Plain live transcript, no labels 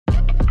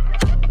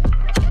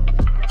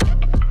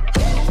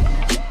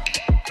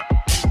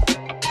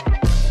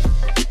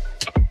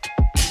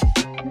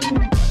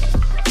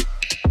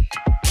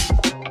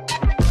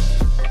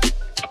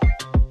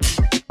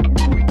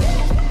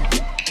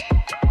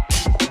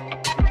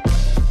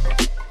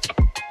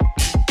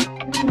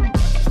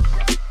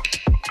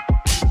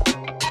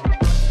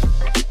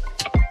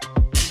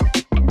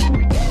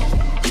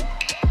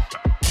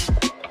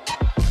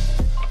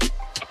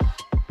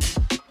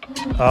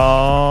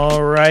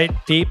All right,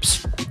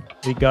 peeps.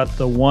 We got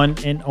the one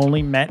and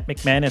only Matt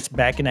McManus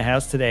back in the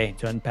house today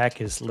to unpack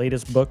his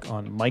latest book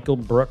on Michael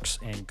Brooks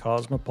and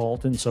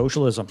cosmopolitan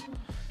socialism.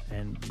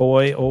 And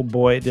boy, oh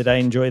boy, did I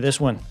enjoy this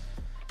one.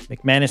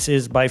 McManus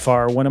is by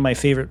far one of my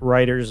favorite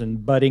writers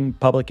and budding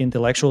public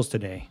intellectuals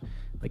today.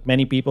 Like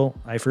many people,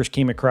 I first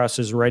came across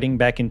his writing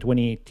back in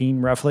 2018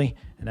 roughly,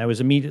 and I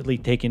was immediately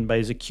taken by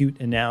his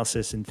acute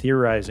analysis and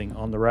theorizing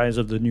on the rise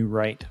of the new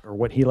right, or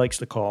what he likes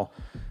to call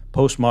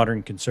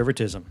postmodern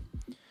conservatism.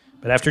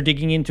 But after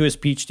digging into his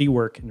PhD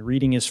work and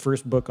reading his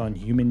first book on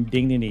human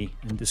dignity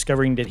and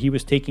discovering that he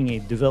was taking a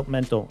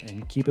developmental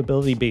and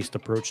capability-based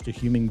approach to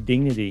human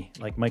dignity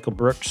like Michael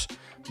Brooks,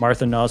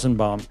 Martha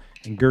Nosenbaum,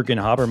 and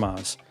Jürgen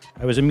Habermas,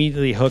 I was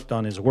immediately hooked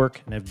on his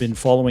work and have been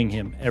following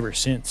him ever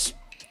since.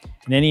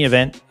 In any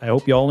event, I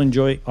hope you all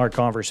enjoy our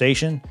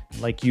conversation.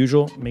 Like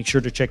usual, make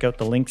sure to check out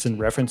the links and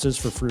references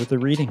for further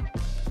reading.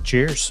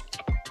 Cheers.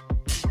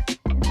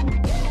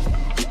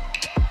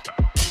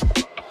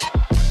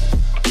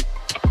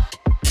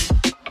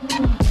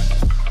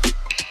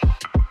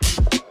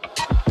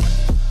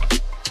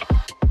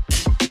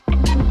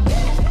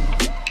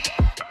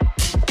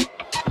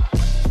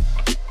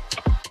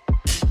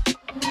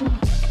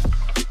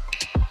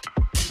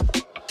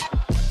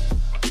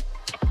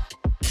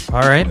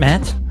 All right,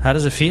 Matt, how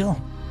does it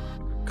feel?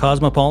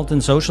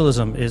 Cosmopolitan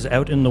Socialism is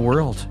out in the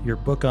world. Your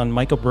book on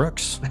Michael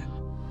Brooks.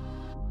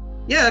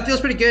 Yeah, it feels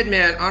pretty good,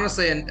 man,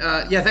 honestly. And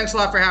yeah, thanks a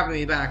lot for having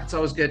me back. It's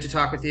always good to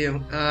talk with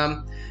you.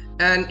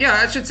 And yeah,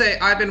 I should say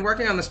I've been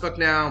working on this book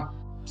now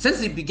since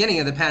the beginning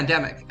of the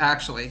pandemic,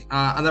 actually.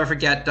 I'll never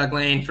forget Doug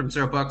Lane from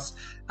Zero Books,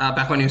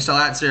 back when he was still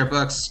at Zero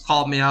Books,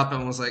 called me up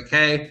and was like,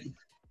 hey,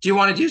 do you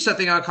want to do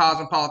something on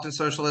cosmopolitan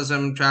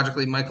socialism?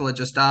 Tragically, Michael had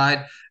just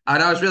died.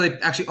 And I was really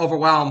actually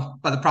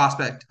overwhelmed by the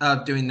prospect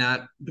of doing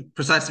that,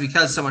 precisely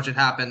because so much had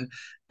happened.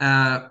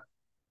 And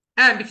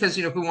because,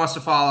 who wants to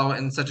follow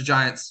in such a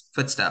giant's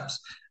footsteps?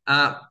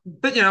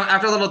 But,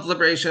 after a little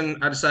deliberation,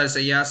 I decided to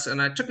say yes.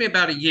 And it took me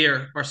about a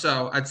year or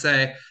so, I'd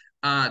say,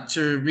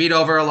 to read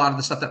over a lot of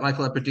the stuff that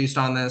Michael had produced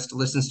on this, to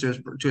listen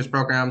to his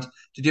programs,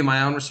 to do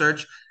my own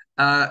research.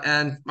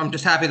 And I'm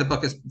just happy the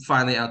book is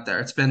finally out there.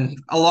 It's been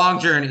a long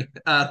journey,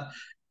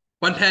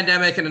 one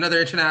pandemic and another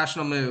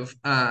international move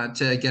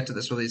to get to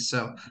this release.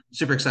 So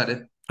super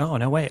excited. Oh,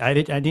 no way. I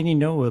didn't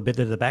know a bit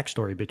of the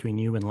backstory between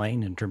you and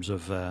Lane in terms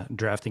of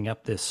drafting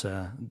up this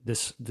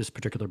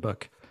particular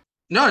book.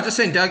 No, just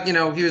saying, Doug,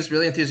 he was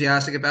really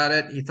enthusiastic about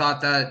it. He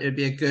thought that it'd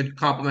be a good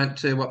complement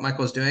to what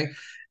Michael was doing.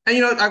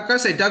 And, I've got to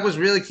say, Doug was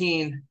really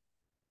keen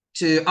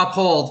to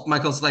uphold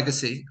Michael's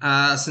legacy,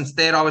 since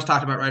they had always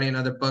talked about writing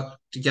another book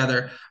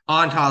together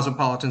on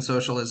cosmopolitan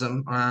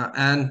socialism.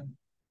 And,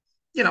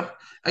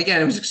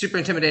 again, it was super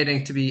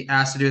intimidating to be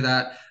asked to do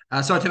that.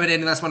 So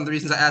intimidating, that's one of the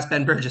reasons I asked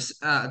Ben Burgess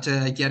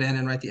to get in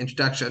and write the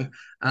introduction,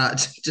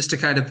 just to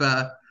kind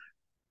of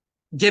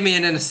give me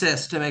an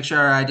assist to make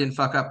sure I didn't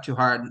fuck up too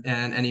hard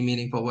in any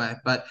meaningful way.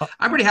 But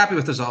I'm pretty happy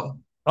with the result.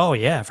 Oh,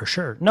 yeah, for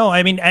sure. No,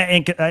 I mean,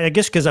 I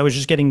guess because I was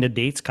just getting the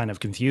dates kind of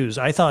confused.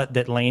 I thought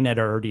that Lane had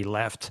already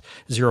left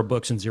Zero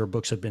Books and Zero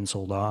Books had been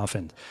sold off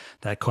and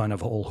that kind of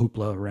whole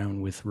hoopla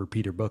around with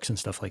repeater books and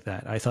stuff like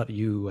that. I thought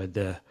you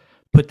had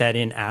put that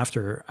in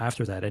after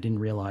that. I didn't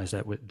realize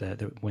that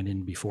went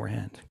in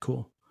beforehand.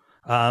 Cool.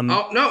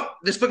 Oh, no,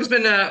 this book has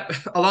been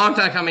a long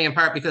time coming, in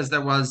part because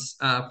there was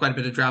quite a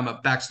bit of drama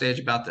backstage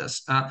about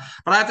this. But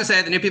I have to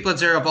say, the new people at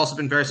Zero have also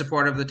been very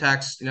supportive of the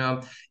text,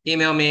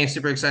 email me,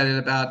 super excited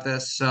about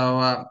this.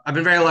 So I've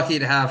been very lucky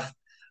to have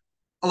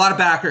a lot of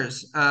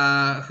backers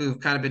who've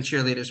kind of been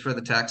cheerleaders for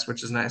the text,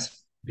 which is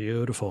nice.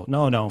 Beautiful.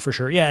 No, for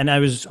sure. Yeah. And I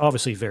was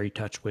obviously very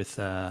touched with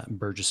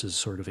Burgess's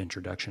sort of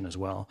introduction as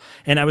well.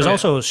 And I was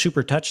also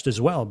super touched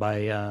as well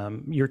by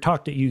your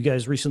talk that you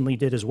guys recently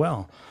did as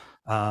well.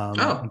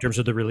 In terms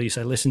of the release,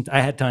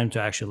 I had time to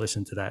actually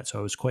listen to that. So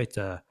I was quite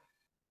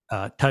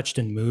touched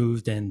and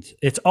moved. And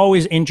it's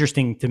always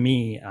interesting to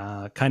me,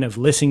 kind of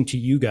listening to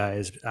you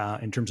guys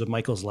in terms of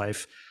Michael's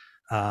life,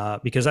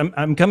 because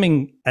I'm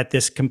coming at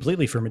this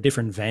completely from a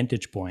different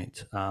vantage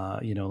point.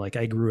 Like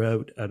I grew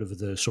out of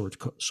the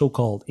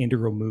so-called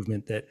integral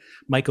movement that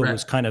Michael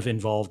was kind of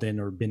involved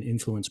in or been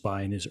influenced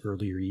by in his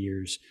earlier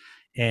years.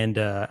 And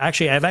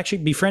I've actually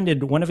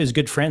befriended one of his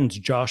good friends,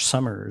 Josh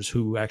Summers,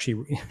 who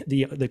actually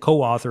the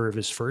co-author of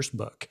his first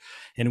book.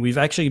 And we've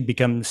actually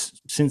become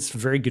since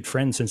very good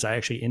friends since I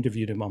actually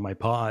interviewed him on my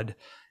pod.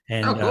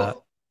 And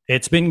cool.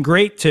 It's been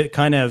great to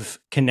kind of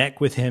connect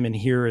with him and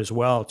hear as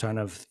well, kind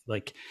of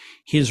like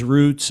his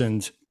roots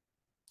and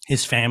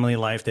his family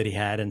life that he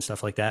had and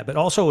stuff like that. But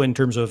also in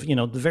terms of,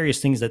 the various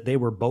things that they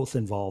were both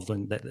involved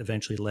in that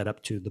eventually led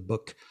up to the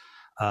book.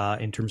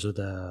 In terms of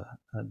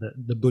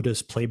the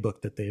Buddha's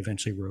playbook that they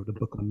eventually wrote, a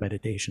book on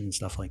meditation and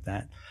stuff like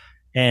that.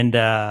 And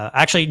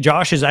actually,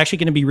 Josh is actually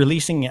going to be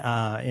releasing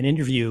an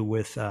interview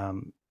with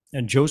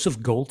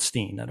Joseph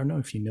Goldstein. I don't know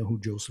if you know who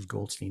Joseph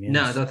Goldstein is.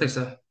 No, I don't think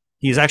so.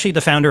 He's actually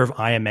the founder of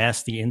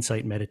IMS, the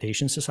Insight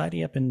Meditation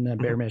Society up in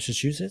Bear, Mhm.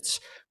 Massachusetts,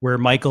 where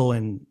Michael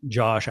and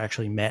Josh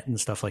actually met and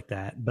stuff like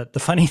that. But the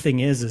funny thing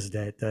is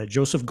that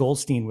Joseph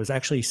Goldstein was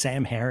actually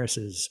Sam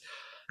Harris's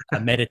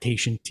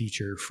meditation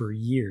teacher for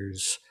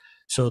years.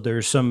 So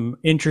there's some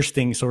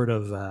interesting sort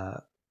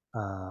of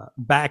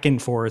back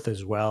and forth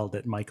as well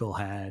that Michael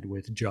had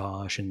with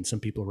Josh and some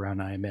people around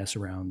IMS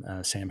around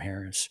Sam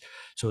Harris.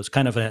 So it's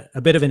kind of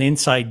a bit of an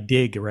inside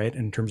dig, right,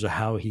 in terms of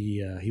how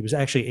he was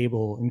actually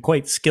able and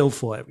quite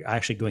skillful at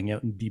actually going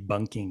out and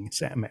debunking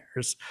Sam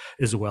Harris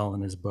as well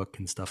in his book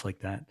and stuff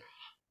like that.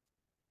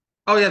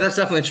 Oh yeah, that's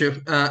definitely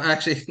true.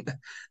 Actually,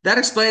 that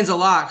explains a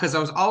lot because I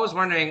was always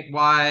wondering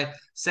why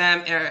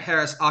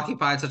Harris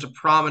occupied such a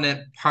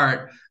prominent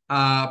part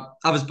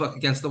of his book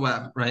Against the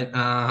Web, right,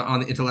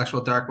 on the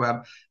intellectual dark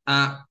web.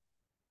 Uh,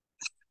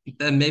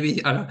 and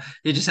maybe I don't know,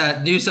 he just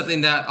had knew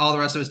something that all the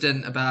rest of us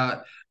didn't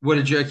about what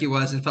a jerk he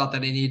was and felt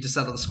that he needed to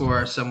settle the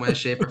score some way,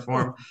 shape, or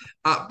form.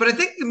 But I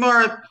think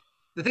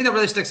the thing that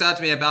really sticks out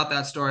to me about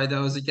that story,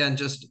 though, is again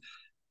just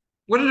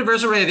what a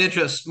diverse array of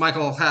interests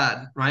Michael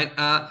had, right?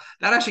 That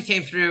actually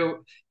came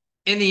through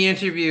in the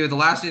interview, the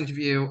last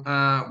interview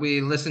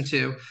we listened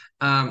to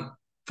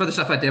for the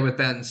stuff I did with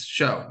Ben's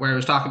show, where it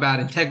was talking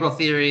about integral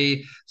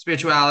theory,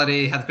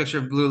 spirituality, had the picture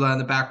of Lula in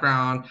the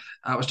background,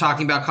 was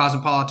talking about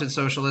cosmopolitan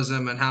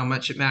socialism and how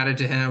much it mattered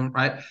to him,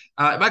 right?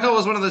 Michael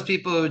was one of those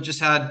people who just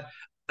had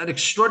an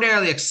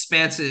extraordinarily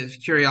expansive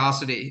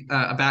curiosity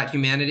about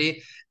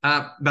humanity,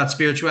 about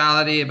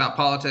spirituality, about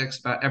politics,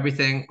 about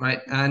everything,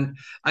 right? And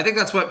I think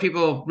that's what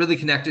people really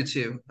connected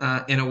to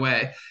in a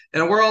way.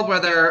 In a world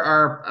where there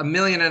are 1.5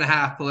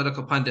 million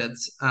political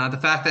pundits, the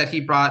fact that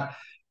he brought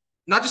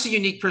not just a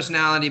unique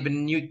personality, but a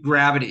unique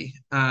gravity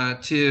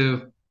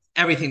to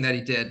everything that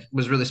he did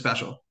was really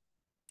special.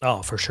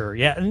 Oh, for sure.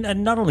 Yeah.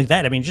 And not only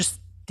that, I mean, just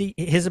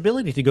his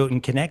ability to go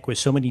and connect with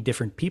so many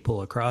different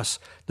people across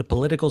the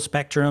political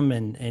spectrum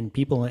and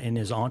people in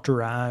his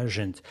entourage.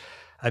 And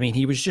I mean,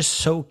 he was just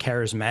so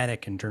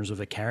charismatic in terms of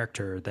a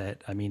character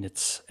that, I mean,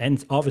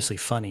 and obviously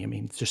funny. I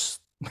mean, it's just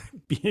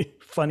be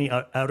funny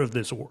out of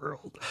this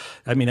world.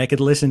 I mean, I could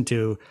listen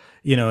to,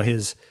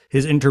 his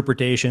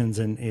interpretations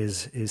and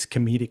his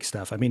comedic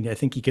stuff. I mean, I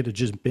think he could have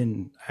just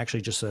been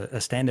actually just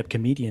a stand-up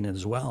comedian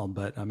as well.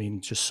 But I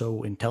mean, just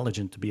so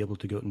intelligent to be able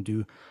to go and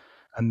do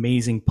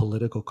amazing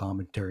political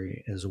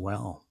commentary as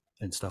well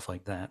and stuff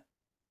like that.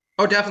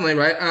 Oh, definitely,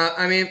 right?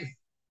 I mean,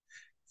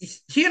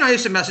 he and I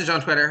used to message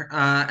on Twitter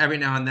every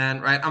now and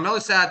then, right? I'm really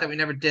sad that we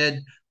never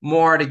did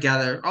more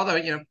together, although,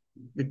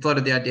 we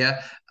floated the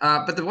idea.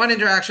 But the one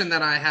interaction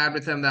that I had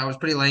with him that was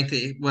pretty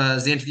lengthy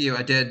was the interview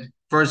I did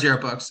for Zero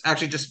Books,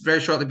 actually just very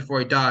shortly before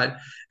he died.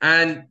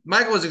 And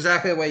Michael was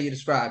exactly the way you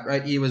described,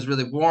 right? He was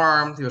really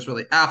warm, he was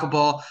really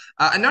affable.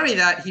 And not only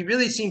that, he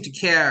really seemed to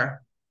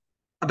care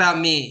about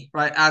me,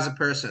 right, as a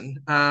person.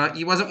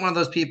 He wasn't one of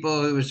those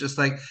people who was just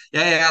like,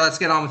 yeah, let's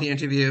get on with the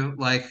interview.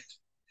 Like,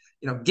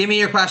 give me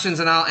your questions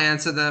and I'll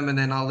answer them and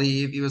then I'll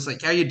leave. He was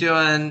like, how you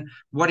doing?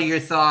 What are your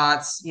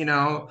thoughts?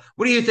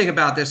 What do you think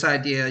about this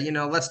idea?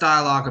 Let's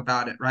dialogue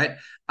about it, right?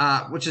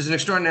 Which is an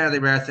extraordinarily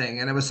rare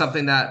thing. And it was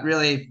something that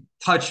really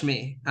touched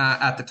me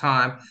at the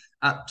time,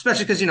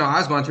 especially because, I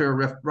was going through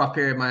a rough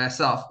period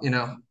myself,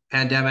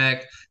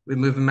 pandemic. We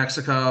moved to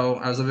Mexico.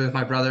 I was living with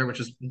my brother, which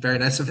was very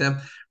nice of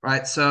him,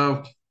 right?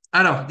 So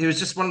I don't know. He was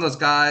just one of those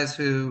guys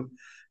who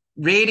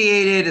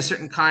radiated a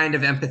certain kind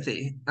of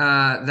empathy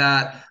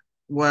that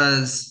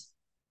was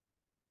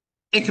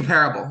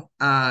incomparable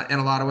in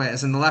a lot of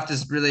ways. And the left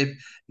has really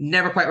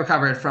never quite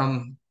recovered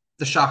from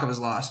the shock of his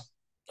loss.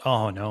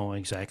 Oh no,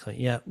 exactly.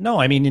 Yeah. No,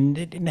 I mean,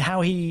 in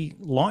how he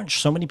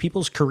launched so many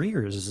people's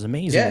careers is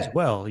amazing as Yeah.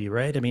 well. You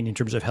right? I mean, in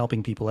terms of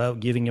helping people out,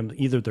 giving them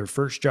either their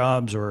first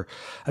jobs or,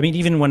 I mean,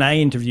 even when I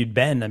interviewed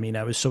Ben, I mean,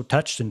 I was so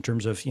touched in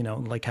terms of,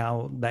 like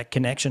how that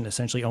connection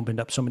essentially opened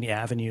up so many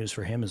avenues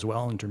for him as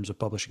well in terms of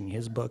publishing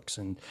his books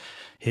and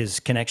his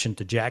connection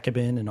to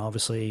Jacobin and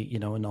obviously,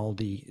 and all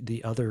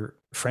the other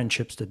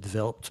friendships that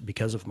developed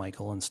because of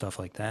Michael and stuff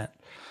like that.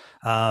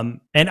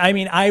 And I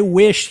mean, I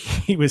wish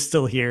he was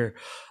still here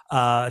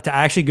to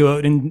actually go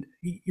out and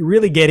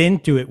really get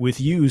into it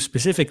with you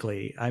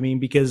specifically. I mean,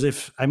 because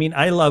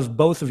I love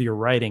both of your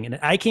writing, and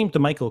I came to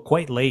Michael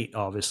quite late,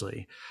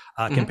 obviously,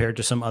 Mm-hmm. compared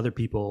to some other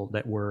people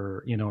that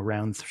were,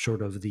 around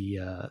sort of the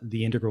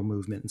integral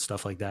movement and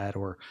stuff like that,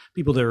 or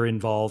people that are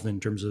involved in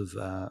terms of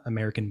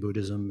American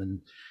Buddhism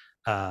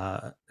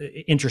and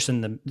interest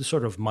in the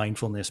sort of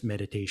mindfulness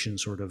meditation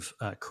sort of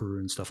crew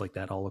and stuff like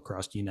that all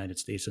across the United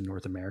States and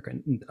North America,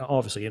 and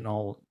obviously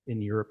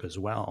in Europe as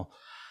well.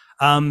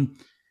 Um,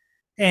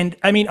 and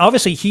I mean,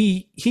 obviously,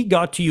 he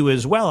got to you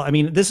as well. I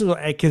mean, this is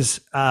because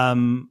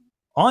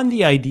on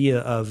the idea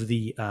of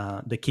the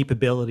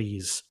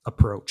capabilities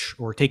approach,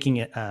 or taking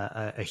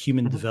a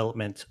human Mm-hmm.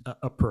 development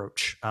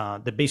approach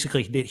that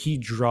basically that he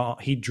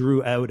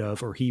drew out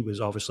of, or he was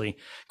obviously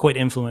quite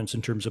influenced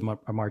in terms of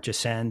Amartya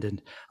Sen,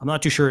 and I'm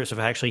not too sure if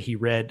actually he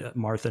read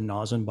Martha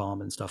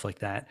Nosenbaum and stuff like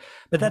that.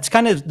 But Mm-hmm. that's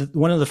kind of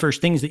one of the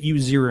first things that you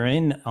zero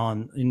in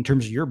on in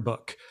terms of your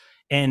book,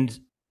 and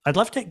I'd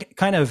love to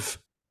kind of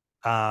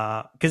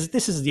because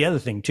this is the other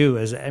thing too,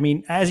 is, I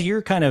mean, as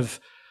you're kind of,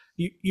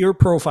 your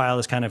profile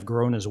has kind of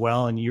grown as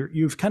well, and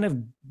you've kind of,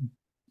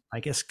 I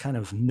guess, kind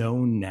of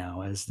known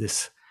now as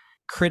this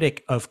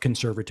critic of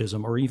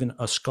conservatism, or even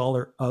a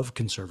scholar of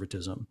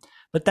conservatism.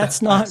 But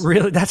that's not Thanks.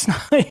 really, that's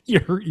not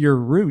your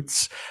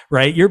roots,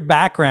 right? Your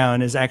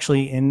background is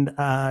actually in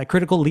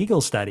critical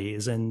legal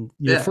studies, and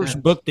your Yeah, yeah.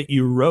 first book that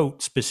you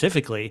wrote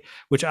specifically,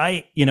 which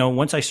I,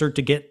 once I start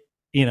to get,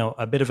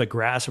 a bit of a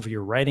grasp of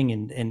your writing,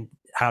 and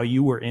how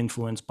you were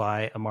influenced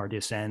by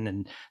Amartya Sen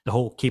and the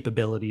whole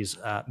capabilities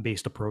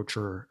based approach,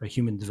 or a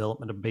human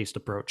development based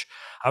approach,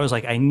 I was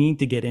like, I need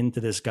to get into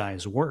this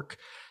guy's work.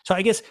 So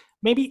I guess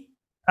maybe,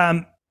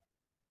 um,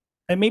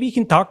 and maybe you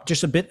can talk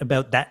just a bit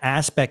about that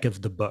aspect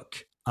of the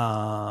book,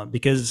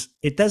 because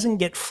it doesn't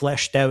get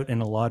fleshed out in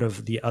a lot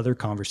of the other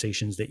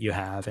conversations that you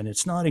have, and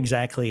it's not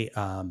exactly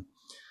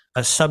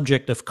a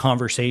subject of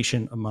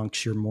conversation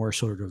amongst your more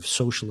sort of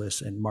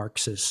socialist and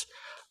Marxist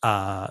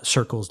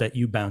circles that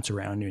you bounce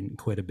around in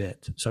quite a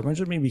bit. So I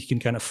wonder, maybe you can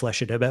kind of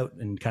flesh it out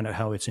and kind of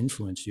how it's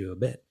influenced you a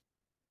bit.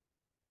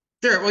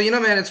 Sure.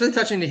 Well, man, it's really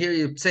touching to hear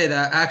you say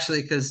that,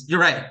 actually, because you're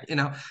right.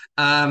 To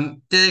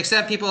the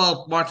extent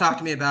people want to talk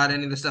to me about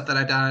any of the stuff that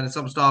I've done, it's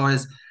almost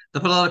always the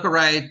political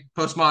right,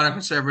 postmodern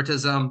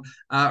conservatism,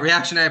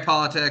 reactionary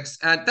politics,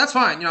 and that's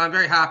fine. I'm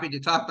very happy to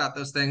talk about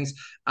those things.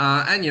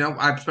 And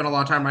I've spent a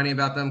long time writing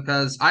about them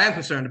because I am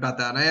concerned about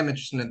that. And I am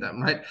interested in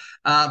them, right?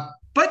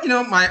 But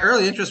my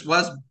early interest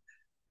was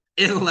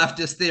in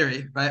leftist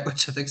theory, right?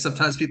 Which I think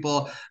sometimes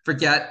people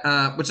forget,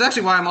 which is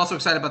actually why I'm also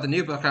excited about the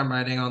new book I'm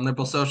writing on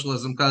liberal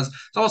socialism, because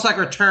it's almost like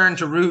a return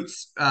to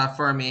roots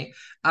for me.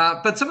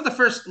 But some of the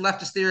first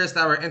leftist theorists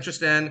that were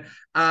interested in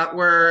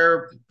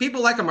were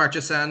people like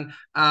Amartya Sen,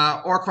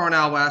 or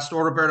Cornel West,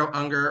 or Roberto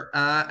Unger.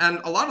 And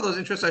a lot of those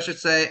interests, I should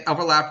say,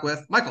 overlapped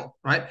with Michael,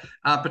 right?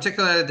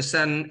 Particularly the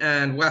Sen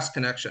and West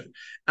connection.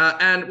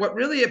 And what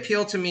really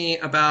appealed to me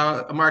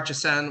about Amartya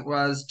Sen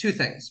was two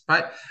things,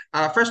 right?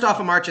 First off,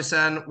 Amartya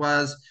Sen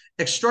was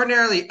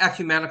extraordinarily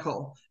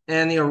ecumenical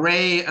in the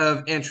array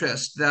of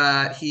interests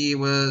that he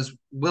was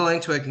willing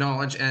to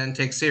acknowledge and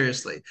take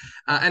seriously.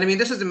 And I mean,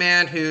 this is a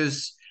man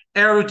whose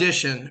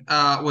erudition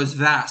was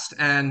vast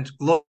and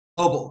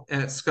global in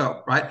its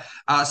scope, right?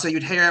 So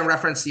you'd hear him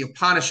reference the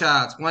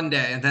Upanishads one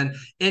day, and then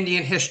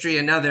Indian history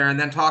another, and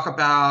then talk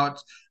about,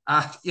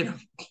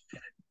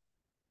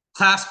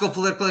 classical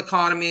political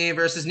economy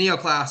versus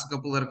neoclassical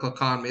political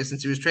economy,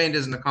 since he was trained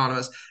as an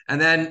economist, and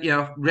then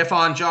riff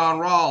on John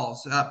Rawls,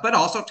 but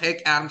also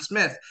take Adam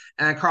Smith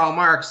and Karl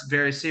Marx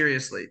very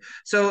seriously.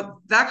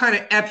 So that kind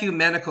of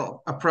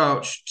ecumenical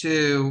approach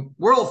to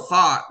world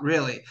thought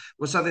really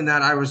was something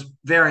that I was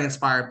very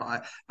inspired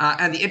by,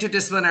 and the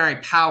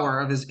interdisciplinary power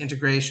of his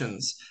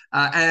integrations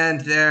and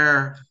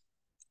their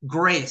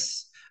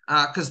grace,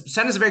 because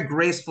Sen is a very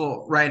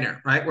graceful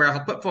writer, right? Where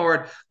he'll put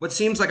forward what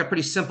seems like a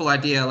pretty simple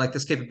idea, like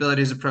this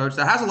capabilities approach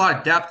that has a lot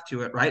of depth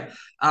to it, right?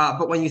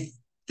 But when you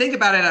think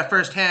about it at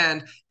first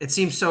hand, it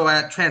seems so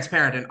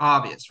transparent and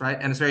obvious, right?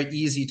 And it's very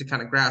easy to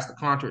kind of grasp the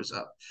contours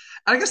of.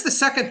 And I guess the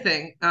second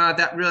thing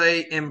that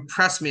really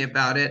impressed me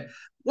about it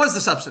was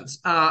the substance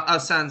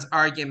of Sen's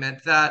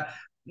argument, that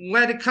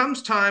when it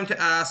comes time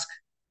to ask,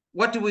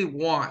 what do we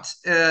want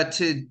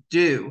to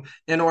do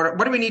in order,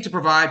 what do we need to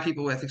provide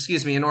people with,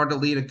 in order to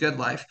lead a good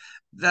life?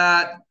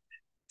 That,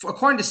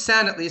 according to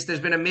Sen at least, there's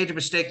been a major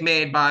mistake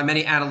made by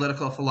many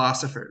analytical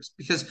philosophers,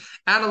 because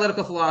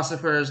analytical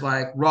philosophers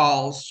like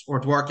Rawls or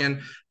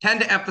Dworkin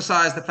tend to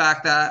emphasize the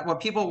fact that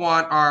what people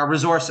want are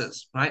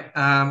resources, right?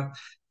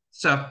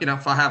 So,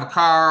 if I have a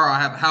car, or I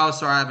have a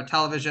house, or I have a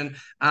television,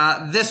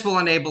 this will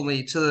enable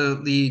me to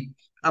lead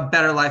a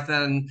better life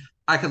than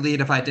I could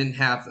lead if I didn't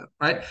have them,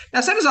 right?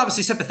 Now, Sen is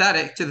obviously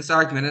sympathetic to this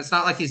argument. It's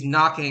not like he's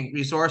knocking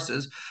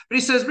resources, but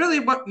he says really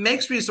what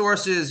makes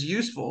resources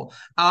useful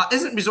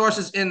isn't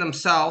resources in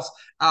themselves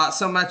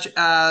so much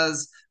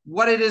as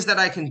what it is that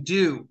I can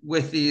do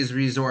with these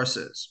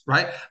resources,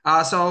 right?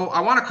 So I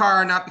want a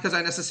car not because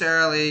I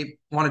necessarily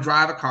want to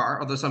drive a car,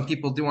 although some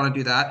people do want to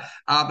do that,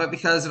 but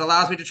because it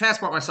allows me to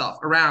transport myself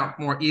around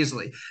more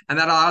easily. And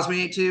that allows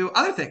me to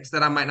other things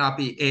that I might not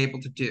be able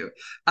to do.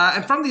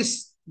 And from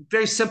these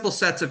very simple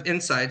sets of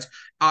insights,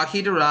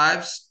 he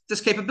derives this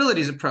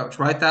capabilities approach,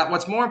 right? That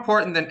what's more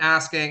important than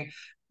asking,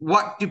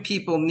 what do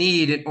people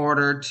need in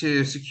order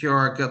to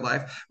secure a good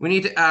life? We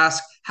need to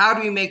ask, how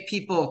do we make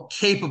people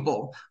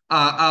capable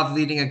of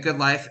leading a good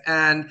life?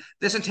 And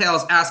this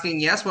entails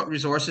asking, yes, what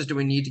resources do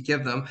we need to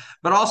give them?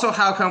 But also,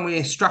 how can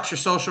we structure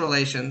social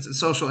relations and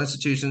social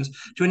institutions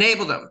to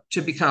enable them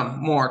to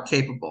become more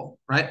capable,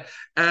 right?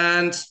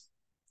 And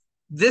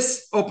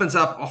this opens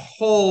up a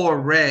whole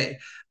array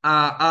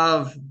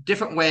of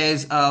different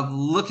ways of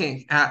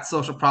looking at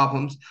social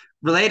problems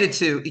related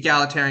to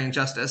egalitarian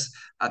justice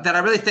that I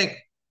really think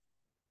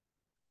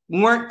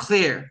weren't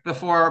clear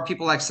before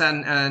people like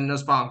Sen and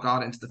Nussbaum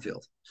got into the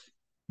field.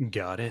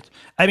 Got it.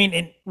 I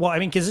mean,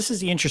 because this is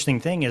the interesting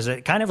thing, is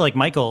it kind of like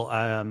Michael,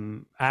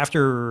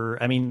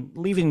 after, I mean,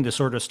 leaving the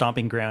sort of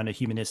stomping ground of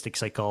humanistic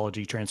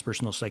psychology,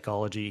 transpersonal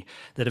psychology,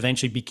 that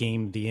eventually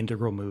became the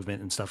integral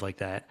movement and stuff like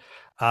that.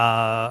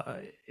 uh,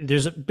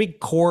 there's a big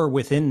core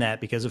within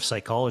that because of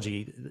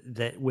psychology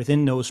that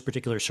within those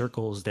particular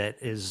circles that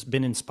has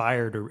been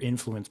inspired or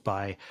influenced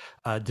by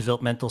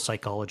developmental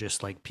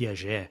psychologists like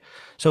Piaget.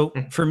 So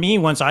for me,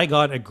 once I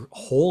got a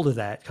hold of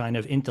that kind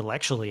of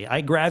intellectually,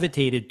 I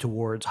gravitated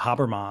towards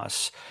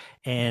Habermas.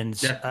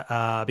 And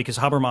Yeah. because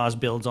Habermas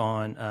builds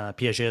on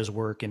Piaget's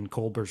work and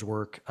Kohlberg's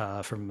work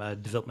from a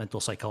developmental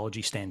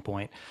psychology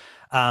standpoint.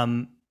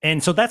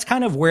 And so that's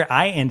kind of where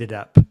I ended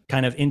up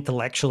kind of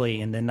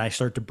intellectually. And then I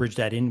started to bridge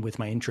that in with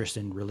my interest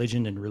in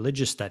religion and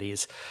religious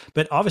studies.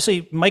 But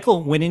obviously,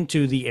 Michael went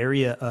into the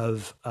area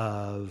of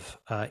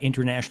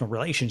international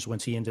relations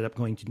once he ended up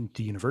going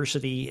to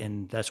university.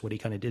 And that's what he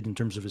kind of did in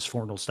terms of his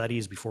formal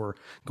studies before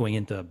going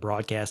into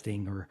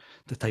broadcasting or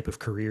the type of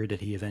career that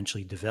he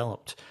eventually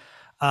developed.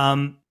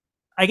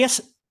 I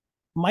guess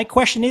my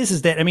question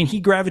is that, I mean,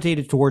 he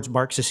gravitated towards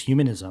Marxist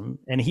humanism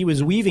and he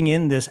was weaving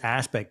in this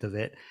aspect of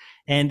it.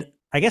 And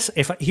I guess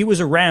if he was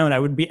around, I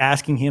would be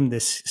asking him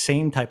this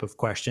same type of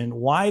question.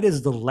 Why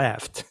does the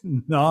left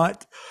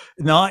not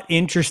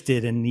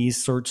interested in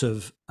these sorts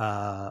of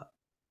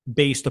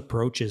based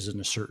approaches in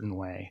a certain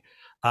way?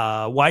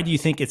 Why do you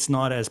think it's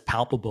not as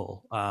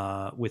palpable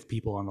with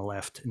people on the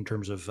left in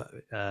terms of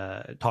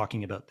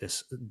talking about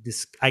this,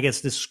 I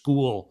guess, this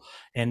school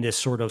and this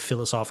sort of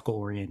philosophical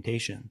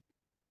orientation?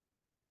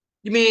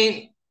 You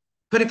mean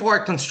putting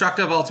forward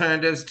constructive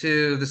alternatives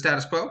to the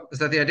status quo? Is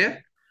that the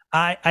idea?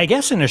 I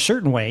guess in a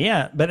certain way,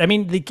 yeah. But I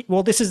mean,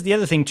 well, this is the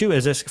other thing too,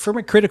 is this, from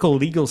a critical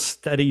legal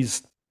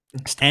studies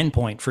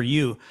standpoint for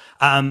you,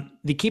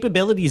 the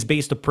capabilities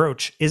based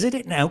approach, is it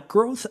an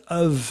outgrowth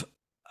of,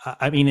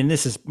 I mean, and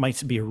this is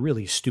might be a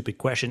really stupid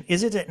question,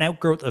 is it an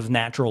outgrowth of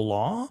natural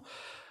law?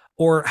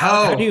 Or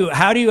Oh,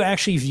 how do you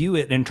actually view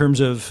it in terms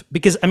of,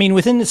 because I mean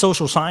within the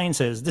social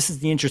sciences, this is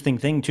the interesting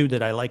thing too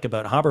that I like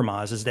about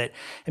Habermas is that,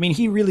 I mean,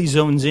 he really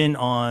zones in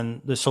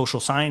on the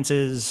social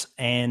sciences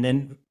and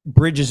then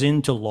bridges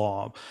into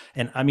law.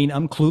 And I mean,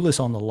 I'm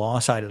clueless on the law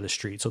side of the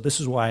street, so this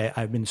is why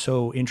I've been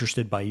so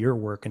interested by your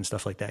work and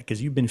stuff like that,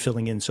 because you've been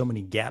filling in so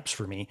many gaps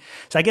for me.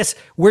 So I guess,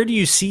 where do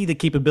you see the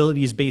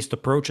capabilities based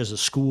approach as a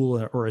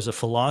school or as a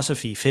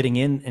philosophy fitting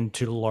in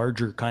into the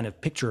larger kind of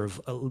picture of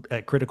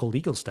critical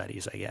legal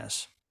studies, I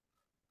guess?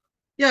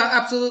 yeah,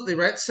 absolutely.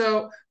 Right.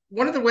 So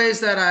one of the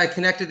ways that I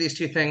connected these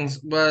two things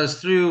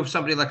was through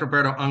somebody like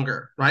Roberto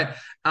Unger, right?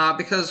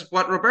 Because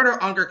what Roberto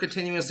Unger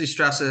continuously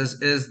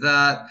stresses is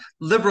that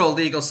liberal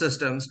legal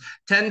systems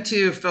tend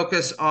to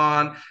focus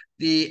on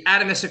the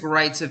atomistic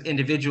rights of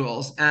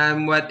individuals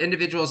and what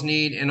individuals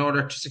need in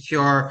order to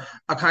secure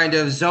a kind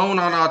of zone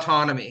on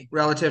autonomy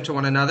relative to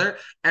one another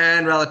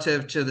and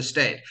relative to the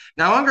state.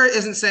 Now, Unger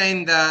isn't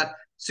saying that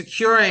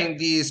securing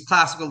these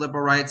classical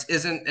liberal rights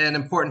isn't an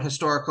important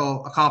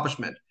historical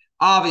accomplishment.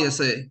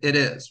 Obviously, it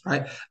is,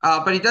 right?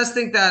 But he does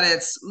think that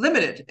it's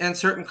limited in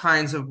certain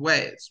kinds of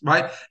ways,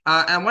 right?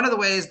 And one of the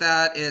ways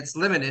that it's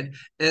limited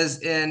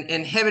is in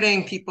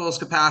inhibiting people's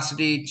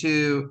capacity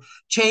to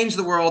change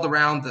the world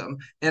around them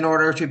in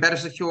order to better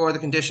secure the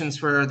conditions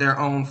for their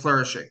own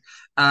flourishing.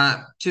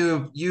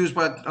 To use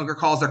what Unger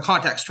calls their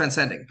context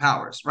transcending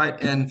powers, right?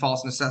 In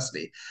false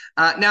necessity.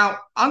 Now,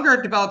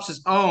 Unger develops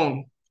his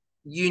own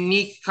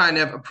unique kind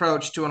of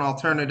approach to an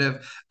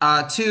alternative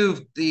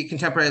to the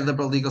contemporary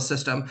liberal legal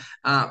system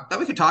that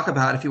we could talk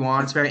about if you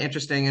want. It's very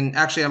interesting. And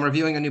actually, I'm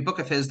reviewing a new book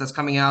of his that's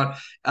coming out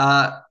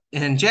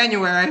in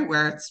January,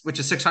 which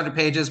is 600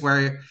 pages,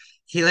 where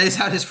he lays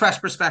out his fresh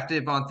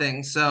perspective on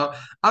things. So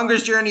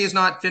Unger's journey is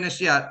not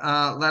finished yet,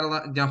 let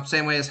alone,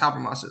 same way as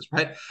Habermas's,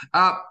 right?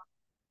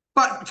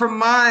 But from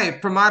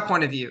my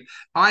point of view,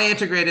 I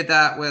integrated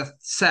that with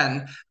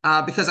Sen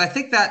because I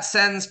think that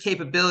Sen's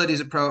capabilities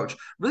approach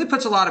really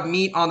puts a lot of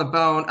meat on the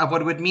bone of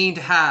what it would mean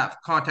to have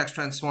context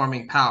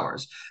transforming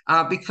powers.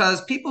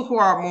 Because people who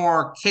are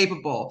more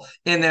capable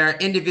in their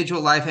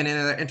individual life and in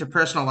their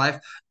interpersonal life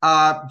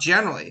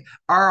generally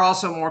are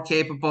also more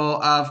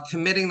capable of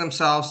committing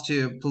themselves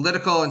to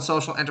political and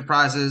social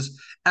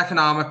enterprises,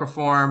 economic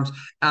reforms,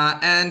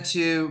 and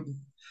to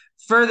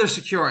further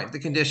securing the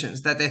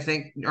conditions that they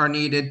think are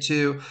needed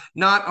to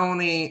not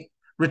only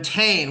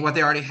retain what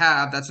they already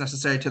have that's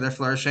necessary to their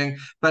flourishing,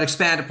 but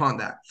expand upon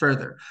that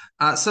further.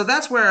 So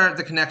that's where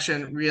the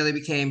connection really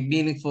became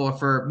meaningful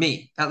for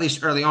me, at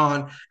least early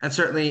on, and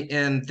certainly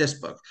in this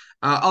book.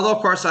 Although,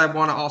 of course, I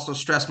want to also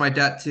stress my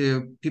debt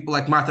to people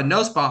like Martha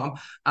Nussbaum,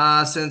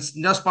 since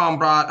Nussbaum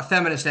brought a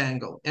feminist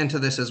angle into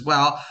this as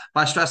well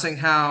by stressing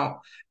how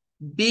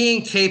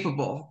being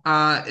capable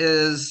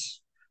is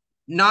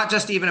not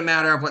just even a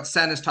matter of what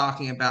Sen is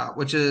talking about,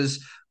 which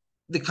is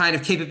the kind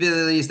of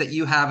capabilities that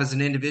you have as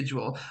an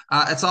individual.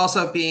 It's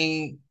also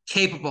being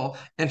capable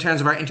in terms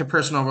of our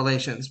interpersonal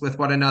relations with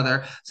one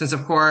another, since,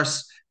 of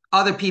course,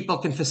 other people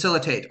can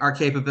facilitate our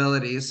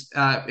capabilities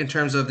in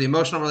terms of the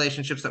emotional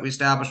relationships that we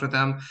establish with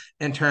them,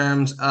 in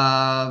terms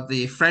of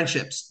the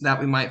friendships that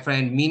we might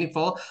find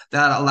meaningful,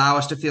 that allow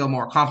us to feel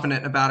more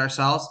confident about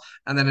ourselves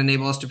and that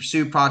enable us to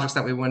pursue projects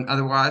that we wouldn't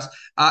otherwise.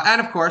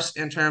 And of course,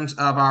 in terms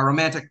of our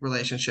romantic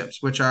relationships,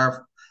 which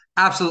are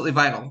absolutely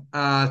vital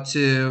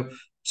to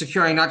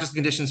securing not just the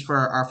conditions for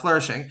our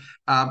flourishing,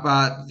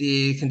 but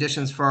the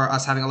conditions for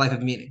us having a life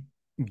of meaning.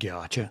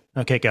 Gotcha.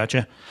 Okay,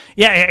 gotcha.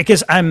 Yeah,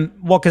 because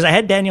I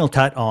had Daniel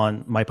Tutt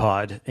on my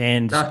pod,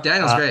 and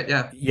Daniel's great.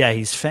 Yeah. yeah,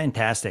 he's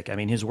fantastic. I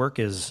mean, his work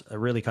is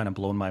really kind of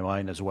blown my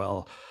mind as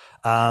well.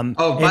 Oh,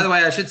 by And the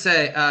way, I should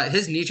say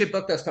his Nietzsche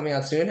book that's coming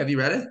out soon. Have you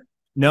read it?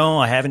 no,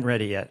 I haven't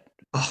read it yet.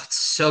 Oh, it's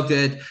so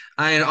good.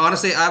 I mean,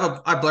 honestly, I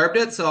blurbed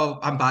it, so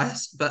I'm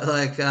biased, but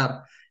like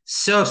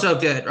so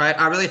good, right?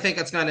 I really think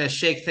it's going to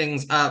shake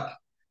things up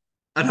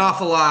an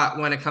awful lot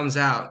when it comes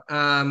out,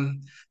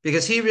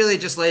 because he really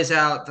just lays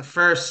out the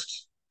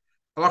first,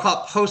 I want to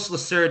call it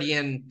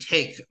post-Lasserdian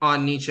take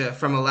on Nietzsche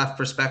from a left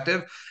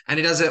perspective, and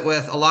he does it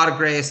with a lot of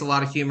grace, a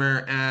lot of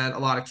humor, and a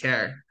lot of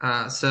care.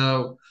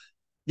 So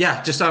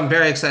yeah, just I'm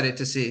very excited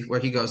to see where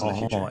he goes in the Oh,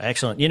 future.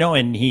 excellent.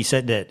 And he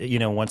said that,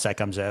 once that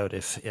comes out,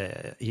 if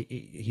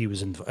he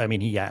was I mean,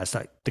 he asked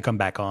to come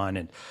back on,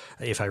 and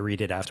if I read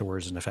it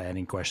afterwards and if I had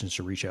any questions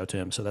to reach out to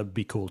him. So that would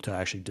be cool to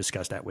actually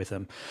discuss that with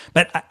him.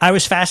 But I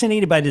was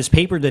fascinated by this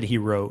paper that he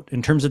wrote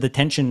in terms of the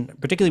tension,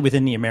 particularly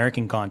within the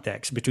American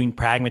context, between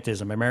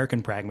pragmatism,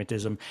 American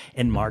pragmatism,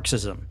 and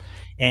Marxism.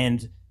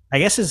 And I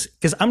guess is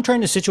because I'm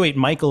trying to situate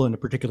Michael in a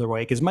particular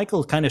way, because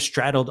Michael kind of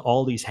straddled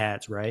all these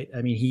hats, right?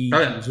 I mean, Oh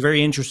he was yeah,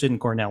 very interested in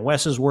Cornell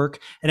West's work,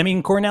 and I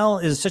mean, Cornell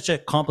is such a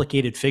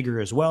complicated figure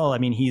as well. I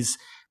mean, he's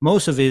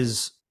most of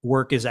his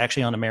work is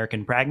actually on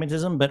American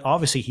pragmatism, but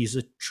obviously he's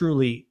a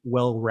truly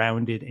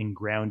well-rounded and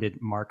grounded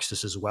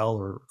Marxist as well,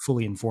 or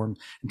fully informed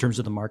in terms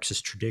of the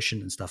Marxist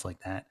tradition and stuff like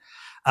that.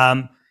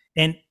 Um,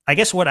 and I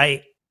guess what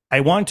I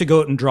want to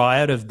go out and draw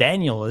out of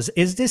Daniel is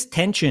this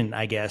tension,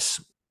 I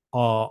guess,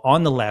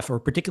 on the left,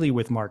 or particularly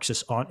with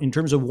Marxists, in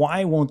terms of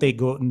why won't they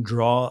go out and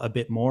draw a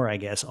bit more, I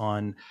guess,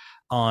 on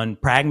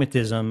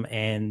pragmatism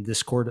and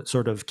this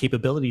sort of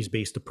capabilities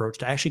based approach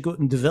to actually go out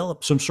and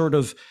develop some sort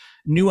of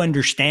new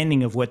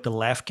understanding of what the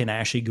left can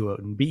actually go out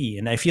and be.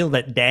 And I feel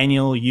that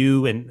Daniel,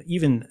 you, and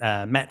even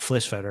Matt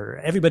Flisfetter,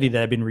 everybody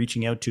that I've been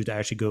reaching out to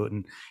actually go out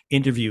and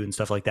interview and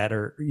stuff like that,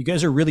 you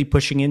guys are really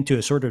pushing into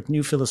a sort of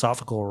new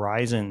philosophical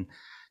horizon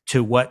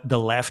to what the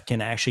left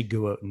can actually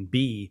go out and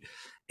be.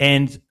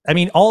 And I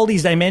mean, all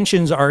these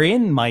dimensions are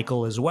in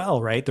Michael as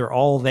well, right? They're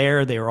all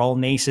there. They're all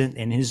nascent.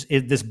 And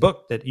this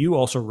book that you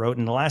also wrote,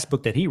 and the last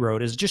book that he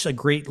wrote, is just a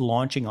great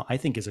I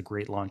think is a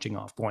great launching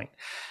off point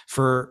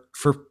for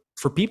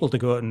people to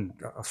go out and,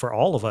 for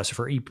all of us,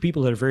 for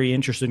people that are very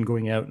interested in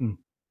going out and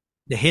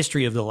the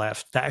history of the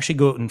left, to actually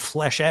go out and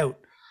flesh out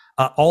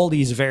all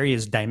these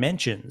various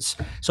dimensions.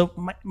 So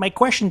my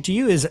question to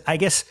you is, I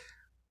guess,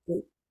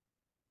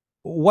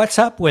 what's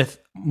up with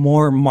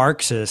more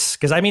Marxists?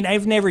 Because I mean,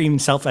 I've never even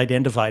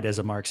self-identified as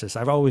a Marxist.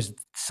 I've always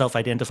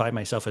self-identified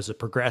myself as a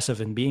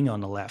progressive and being on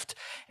the left.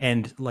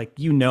 And like,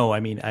 I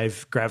mean,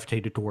 I've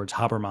gravitated towards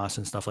Habermas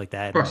and stuff like of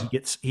that. And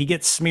course. he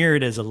gets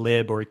smeared as a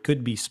lib, or it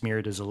could be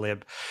smeared as a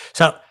lib.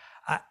 So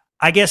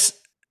I guess,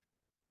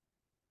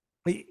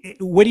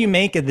 what do you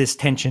make of this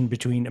tension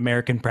between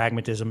American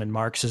pragmatism and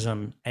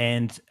Marxism?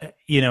 And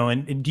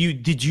and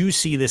did you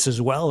see this as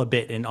well a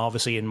bit, and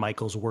obviously in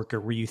Michael's work, or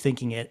were you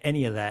thinking at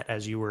any of that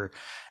as you were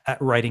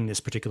writing this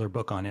particular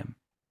book on him?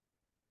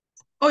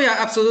 Oh yeah,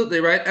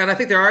 absolutely right. And I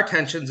think there are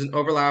tensions and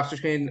overlaps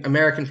between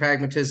American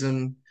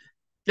pragmatism.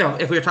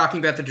 If we were talking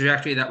about the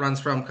trajectory that runs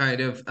from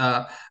kind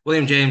of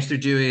William James through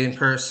Dewey and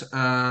Peirce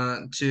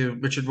to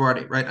Richard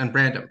Rorty, right, and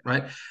Brandom,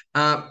 right.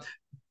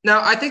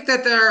 Now, I think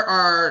that there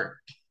are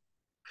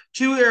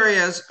two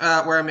areas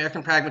where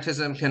American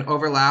pragmatism can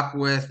overlap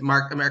with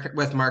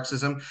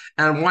Marxism,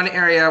 and one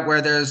area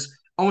where there's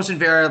almost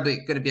invariably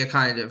going to be a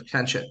kind of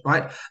tension,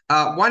 right?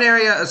 The one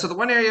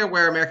area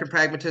where American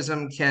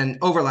pragmatism can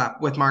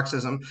overlap with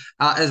Marxism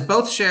is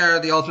both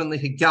share the ultimately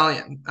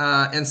Hegelian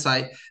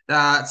insight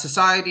that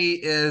society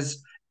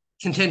is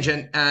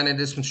contingent and it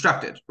is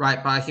constructed,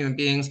 right, by human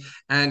beings,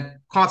 and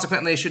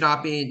consequently should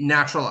not be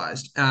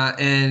naturalized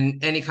in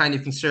any kind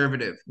of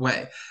conservative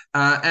way.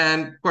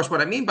 And of course,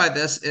 what I mean by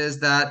this is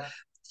that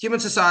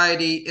human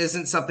society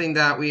isn't something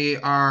that we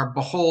are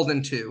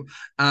beholden to.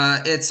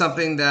 It's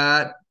something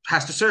that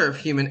has to serve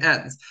human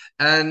ends.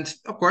 And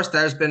of course,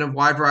 there's been a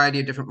wide variety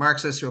of different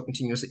Marxists who will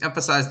continuously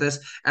emphasize this.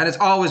 And it's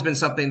always been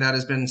something that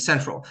has been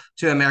central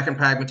to American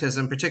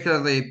pragmatism,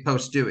 particularly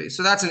post Dewey.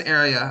 So that's an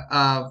area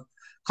of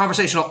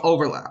conversational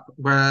overlap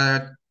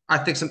where I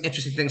think some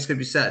interesting things could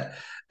be said.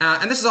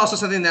 And this is also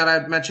something that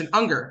I mentioned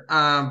Unger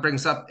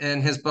brings up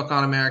in his book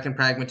on American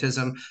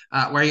pragmatism,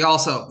 where he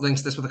also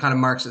links this with a kind of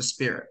Marxist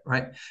spirit,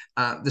 right?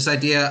 This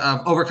idea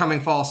of overcoming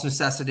false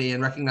necessity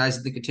and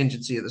recognizing the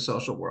contingency of the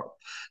social world.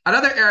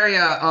 Another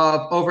area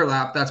of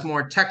overlap that's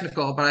more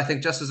technical, but I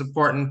think just as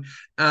important,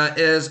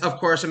 is, of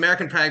course,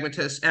 American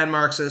pragmatists and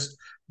Marxists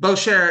both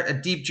share a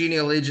deep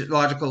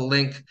genealogical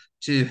link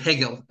to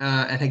Hegel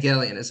and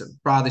Hegelianism,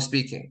 broadly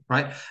speaking,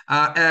 right?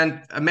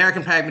 And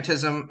American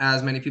pragmatism,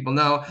 as many people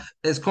know,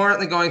 is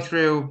currently going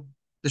through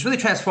this really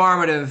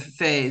transformative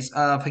phase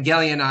of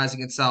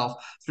Hegelianizing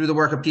itself through the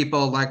work of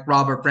people like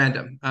Robert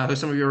Brandom, who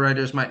some of your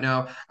writers might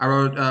know. I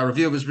wrote a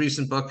review of his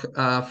recent book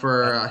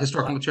for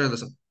historical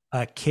materialism.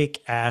 A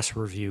kick-ass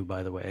review,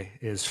 by the way,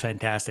 is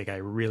fantastic. I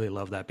really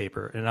love that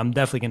paper, and I'm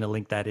definitely going to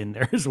link that in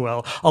there as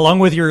well, along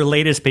with your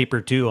latest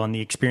paper too on the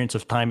experience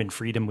of time and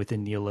freedom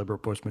within neoliberal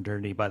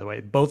postmodernity. By the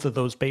way, both of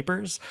those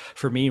papers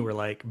for me were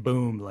like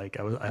boom, like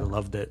I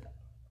loved it.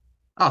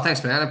 Oh,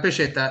 thanks, man. I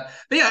appreciate that.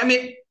 But yeah, I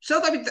mean,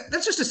 so I mean,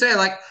 that's just to say,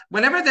 like,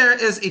 whenever there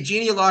is a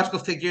genealogical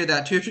figure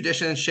that two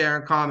traditions share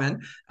in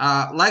common,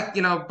 like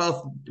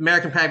both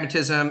American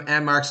pragmatism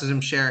and Marxism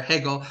share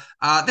Hegel,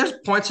 there's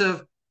points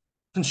of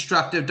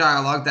constructive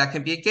dialogue that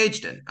can be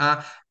engaged in.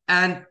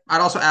 And I'd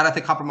also add, I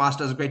think Habermas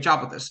does a great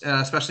job with this,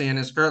 especially in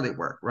his early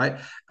work, right?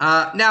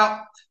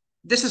 Now,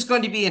 this is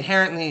going to be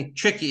inherently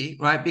tricky,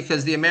 right?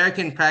 Because the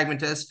American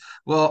pragmatists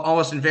will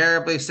almost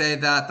invariably say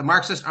that the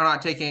Marxists are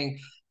not taking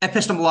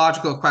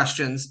epistemological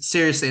questions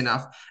seriously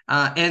enough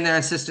in their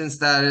insistence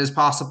that it is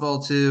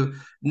possible to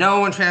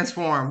know and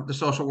transform the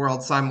social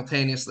world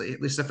simultaneously,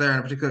 at least if they're in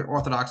a particular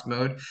orthodox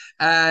mode.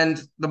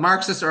 And the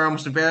Marxists are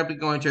almost invariably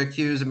going to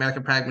accuse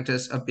American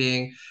pragmatists of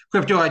being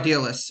crypto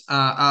idealists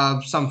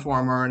of some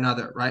form or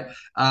another, right?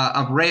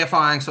 Of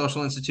reifying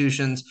social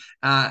institutions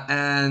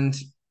and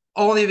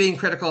only being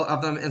critical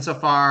of them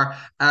insofar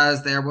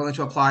as they're willing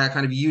to apply a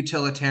kind of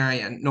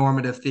utilitarian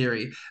normative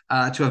theory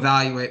to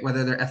evaluate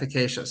whether they're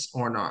efficacious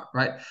or not,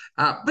 right?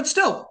 But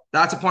still,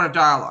 that's a point of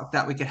dialogue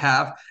that we could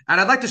have. And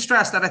I'd like to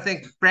stress that I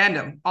think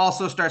Brandom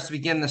also starts to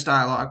begin this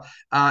dialogue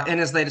in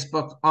his latest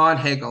book on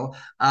Hegel,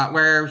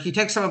 where he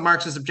takes some of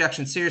Marx's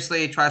objections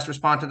seriously, tries to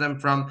respond to them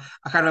from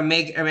a kind of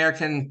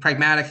American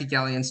pragmatic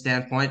Hegelian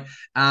standpoint,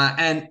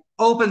 and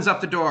opens up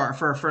the door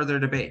for a further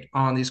debate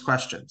on these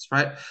questions,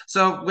 right?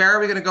 So where are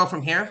we going to go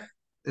from here?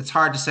 It's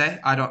hard to say.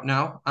 I don't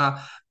know.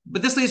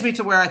 But this leads me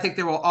to where I think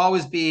there will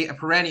always be a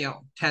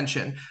perennial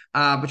tension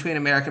between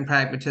American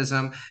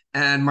pragmatism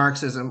and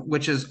Marxism,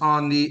 which is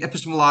on the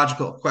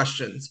epistemological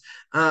questions.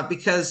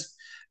 Because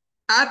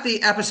at the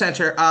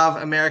epicenter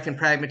of American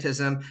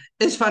pragmatism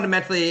is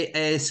fundamentally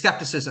a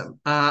skepticism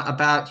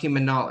about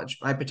human knowledge,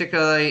 right?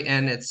 Particularly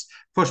in its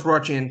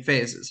post-Rochian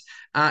phases.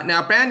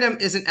 Now,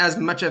 Brandom isn't as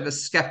much of a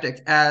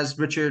skeptic as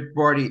Richard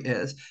Rorty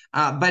is,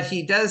 but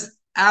he does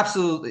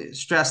absolutely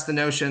stress the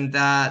notion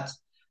that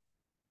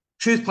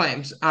truth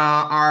claims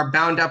are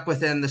bound up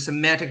within the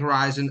semantic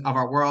horizon of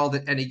our world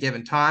at any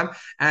given time,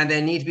 and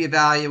they need to be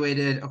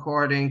evaluated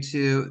according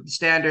to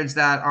standards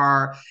that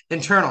are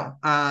internal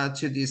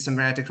to these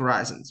semantic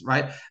horizons,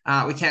 right?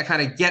 We can't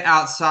kind of get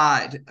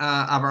outside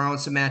of our own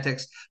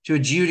semantics to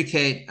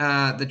adjudicate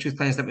the truth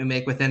claims that we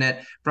make within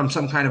it from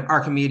some kind of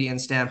Archimedean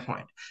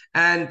standpoint.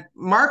 And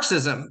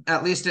Marxism,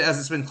 at least as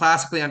it's been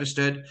classically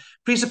understood,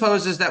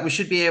 presupposes that we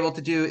should be able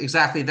to do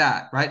exactly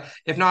that, right?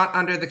 If not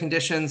under the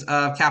conditions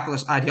of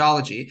capitalist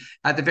ideology,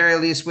 at the very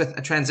least with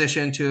a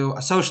transition to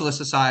a socialist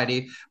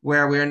society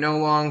where we are no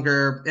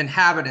longer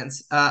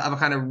inhabitants of a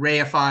kind of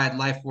reified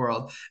life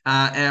world,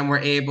 and we're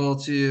able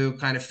to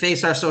kind of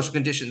face our social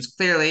conditions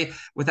clearly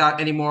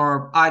without any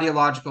more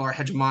ideological or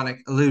hegemonic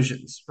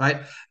illusions,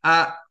 right?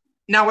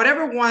 Now,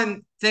 whatever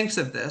one thinks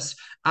of this,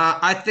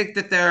 I think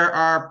that there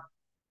are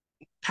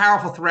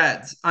powerful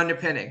threads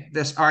underpinning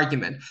this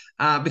argument,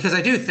 because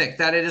I do think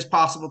that it is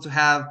possible to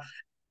have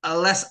a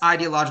less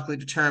ideologically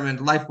determined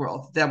life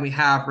world than we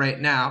have right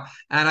now.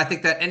 And I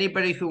think that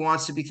anybody who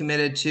wants to be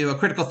committed to a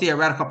critical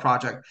theoretical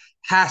project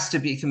has to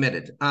be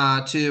committed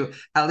to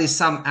at least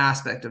some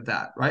aspect of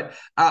that, right?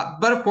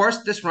 But of course,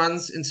 this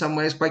runs in some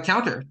ways quite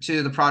counter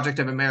to the project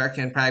of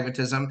American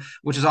pragmatism,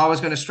 which is always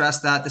going to stress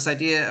that this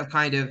idea of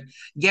kind of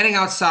getting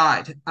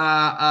outside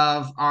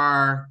of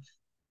our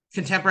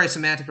contemporary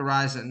semantic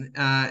horizon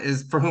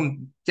is for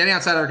whom getting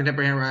outside our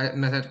contemporary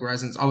semantic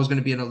horizon is always going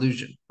to be an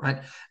illusion, right?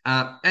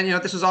 And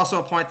this is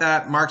also a point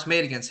that Marx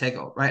made against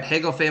Hegel, right?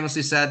 Hegel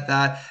famously said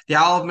that the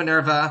owl of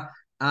Minerva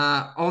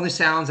only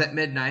sounds at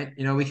midnight.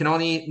 We can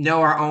only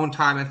know our own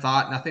time and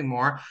thought, nothing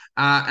more.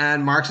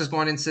 And Marx is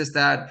going to insist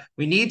that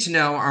we need to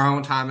know our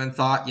own time and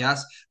thought,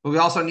 yes, but we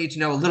also need to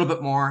know a little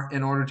bit more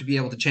in order to be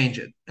able to change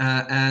it.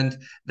 And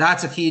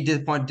that's a key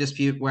point of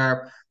dispute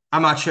where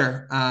I'm not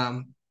sure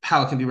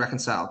how it can be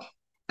reconciled,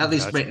 at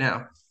least Gotcha. right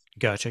now.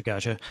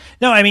 Gotcha.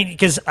 No, I mean,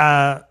 because,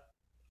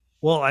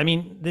 well, I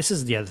mean, this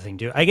is the other thing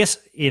too. I guess,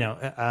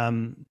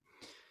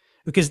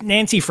 because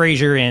Nancy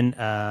Fraser and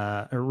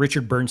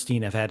Richard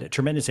Bernstein have had a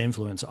tremendous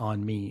influence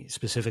on me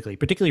specifically,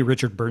 particularly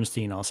Richard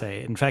Bernstein, I'll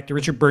say. In fact,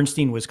 Richard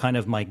Bernstein was kind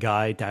of my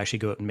guide to actually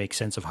go out and make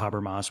sense of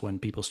Habermas when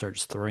people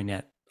started throwing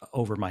that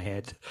over my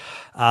head.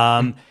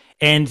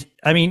 And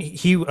I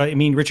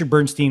mean, Richard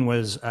Bernstein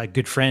was a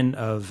good friend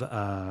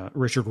of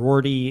Richard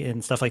Rorty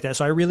and stuff like that.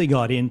 So I really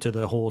got into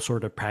the whole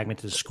sort of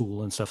pragmatist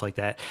school and stuff like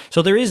that.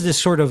 So there is this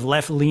sort of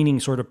left-leaning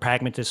sort of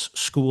pragmatist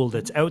school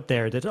that's out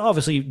there that's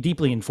obviously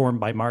deeply informed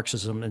by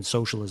Marxism and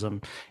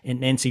socialism. And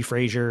Nancy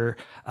Fraser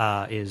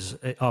is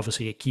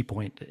obviously a key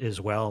point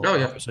as well, Oh,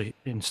 yeah. obviously,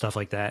 and stuff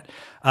like that.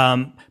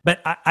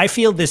 But I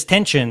feel this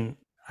tension,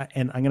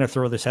 and I'm going to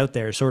throw this out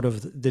there, sort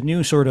of the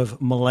new sort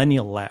of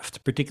millennial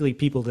left, particularly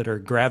people that are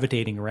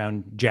gravitating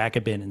around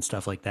Jacobin and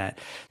stuff like that,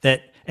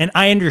 that And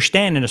I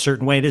understand in a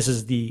certain way, this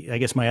is I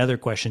guess my other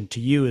question to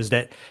you is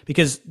that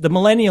because the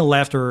millennial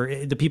left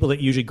or the people that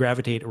usually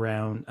gravitate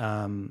around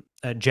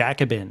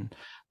Jacobin,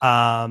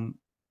 um,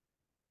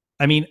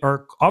 I mean,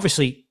 are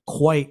obviously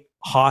quite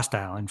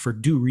hostile and for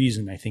due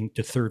reason, I think,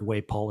 to third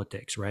way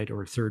politics, right?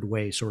 Or third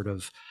way sort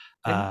of,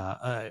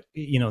 Yeah.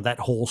 that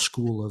whole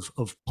school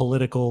of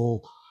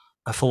political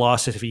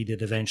philosophy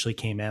that eventually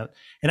came out.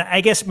 And I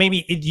guess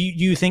maybe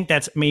you think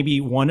that's maybe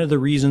one of the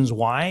reasons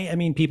why, I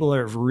mean, people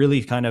are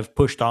really kind of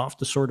pushed off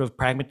the sort of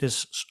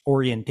pragmatist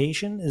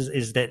orientation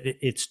is that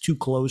it's too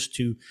close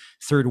to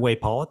third way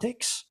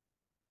politics?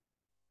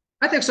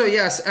 I think so,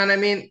 yes. And I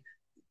mean,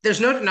 there's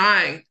no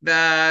denying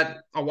that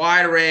a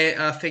wide array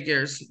of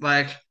figures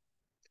like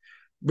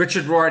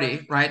Richard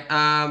Rorty, right,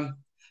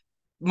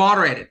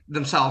 moderated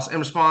themselves in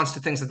response to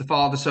things like the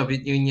fall of the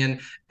Soviet Union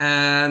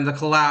and the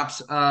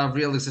collapse of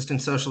real existing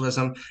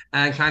socialism,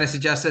 and kind of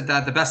suggested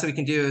that the best that we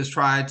can do is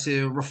try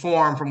to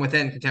reform from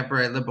within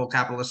contemporary liberal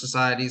capitalist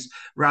societies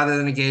rather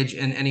than engage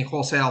in any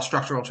wholesale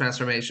structural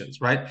transformations,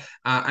 right?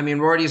 I mean,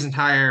 Rorty's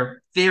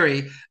entire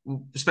theory,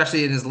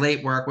 especially in his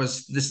late work,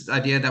 was this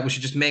idea that we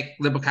should just make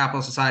liberal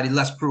capitalist society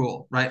less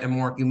cruel, right, and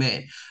more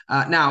humane.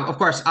 Now, of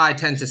course, I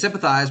tend to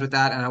sympathize with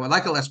that, and I would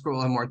like a less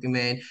cruel and more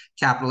humane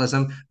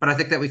capitalism, but I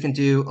think that we can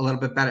do a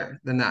little bit better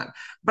than that.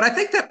 But I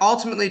think that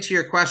ultimately, to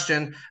your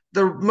question,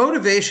 the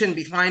motivation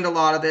behind a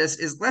lot of this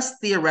is less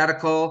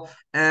theoretical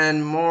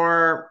and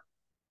more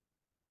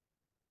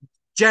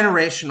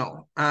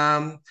generational.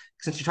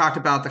 Since you talked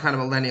about the kind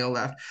of millennial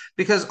left,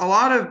 because a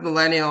lot of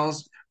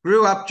millennials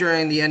grew up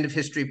during the end of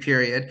history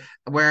period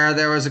where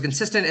there was a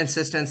consistent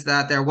insistence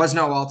that there was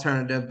no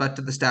alternative but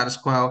to the status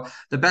quo.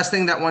 The best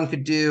thing that one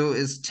could do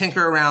is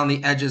tinker around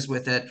the edges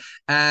with it.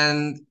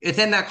 And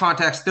within that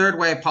context, third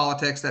way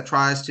politics that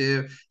tries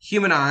to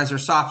humanize or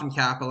soften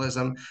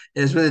capitalism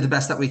is really the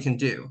best that we can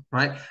do,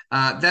 right?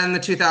 Then the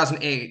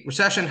 2008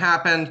 recession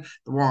happened,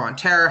 the war on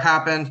terror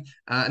happened,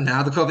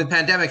 now the COVID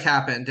pandemic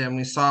happened, and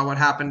we saw what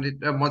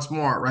happened once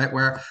more, right?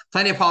 Where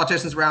plenty of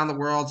politicians around the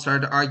world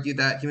started to argue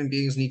that human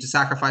beings need to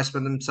sacrifice for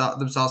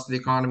themselves to the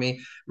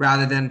economy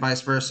rather than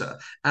vice versa.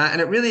 And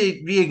it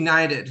really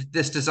reignited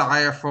this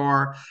desire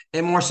for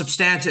a more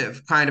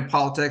substantive kind of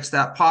politics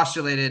that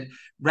postulated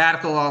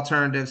radical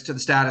alternatives to the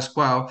status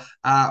quo,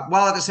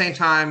 while at the same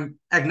time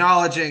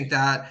acknowledging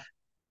that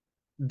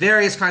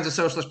various kinds of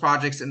socialist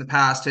projects in the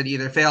past had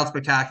either failed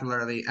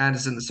spectacularly, and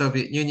as in the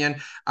Soviet Union,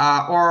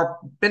 or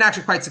been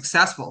actually quite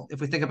successful. If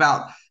we think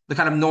about the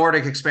kind of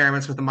Nordic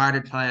experiments with the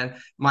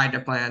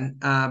Meidner plan,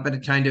 but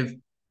it kind of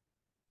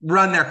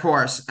run their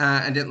course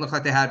and didn't look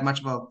like they had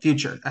much of a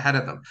future ahead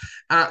of them.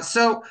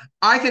 So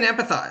I can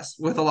empathize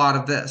with a lot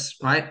of this,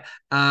 right?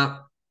 I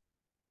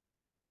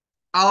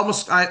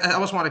almost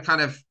want to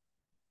kind of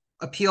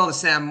appeal to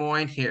Sam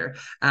Moyn here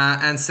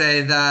and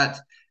say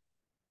that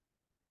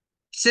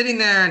sitting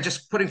there and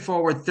just putting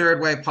forward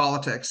third way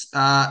politics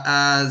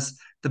as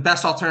the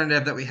best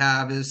alternative that we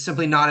have is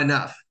simply not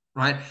enough,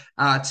 right?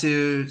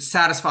 To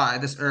satisfy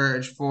this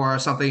urge for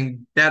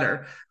something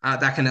better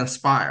that can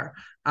inspire.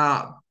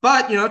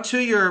 But, to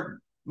your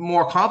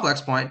more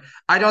complex point,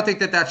 I don't think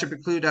that should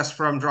preclude us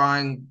from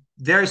drawing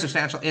very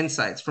substantial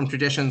insights from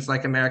traditions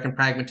like American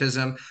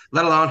pragmatism,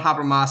 let alone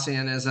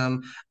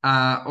Habermasianism,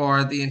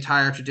 or the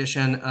entire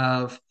tradition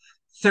of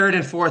third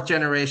and fourth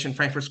generation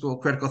Frankfurt School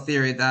critical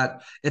theory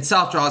that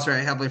itself draws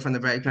very heavily from the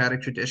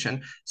pragmatic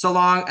tradition, so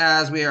long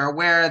as we are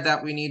aware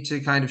that we need to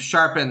kind of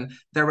sharpen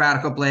their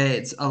radical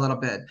blades a little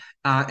bit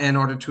in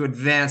order to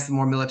advance the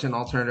more militant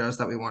alternatives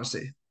that we want to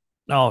see.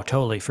 Oh,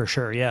 totally, for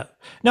sure. Yeah.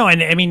 No,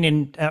 and I mean,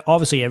 and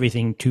obviously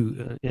everything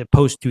to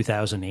post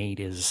 2008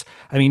 is,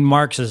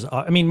 Marx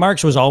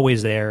was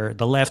always there.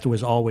 The left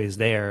was always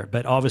there,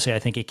 but obviously I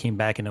think it came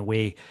back in a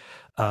way,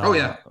 Oh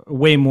yeah,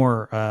 way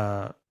more,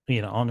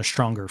 on a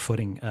stronger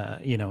footing,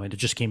 and it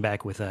just came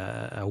back with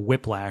a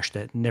whiplash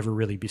that never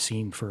really be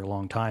seen for a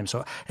long time.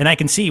 So, and I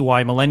can see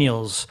why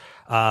millennials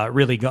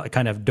really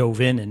kind of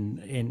dove in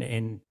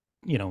and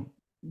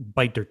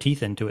bite their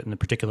teeth into it in a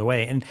particular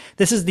way. And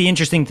this is the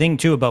interesting thing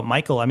too about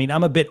Michael. I mean,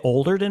 I'm a bit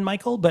older than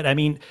Michael, but I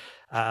mean,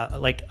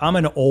 like I'm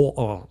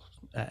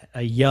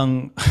a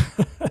young,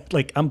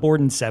 like I'm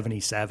born in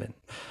 77.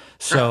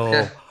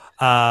 So,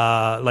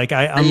 I'm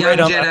young right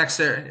on Gen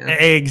Xer. Yeah.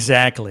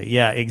 exactly.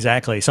 Yeah,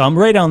 exactly. So I'm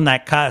right on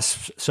that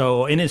cusp.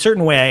 So in a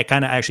certain way, I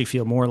kind of actually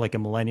feel more like a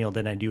millennial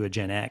than I do a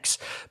Gen X.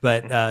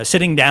 But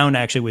sitting down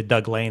actually with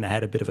Doug Lane, I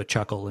had a bit of a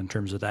chuckle in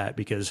terms of that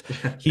because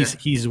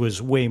he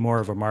was way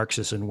more of a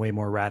Marxist and way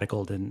more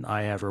radical than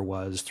I ever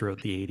was throughout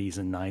the 80s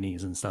and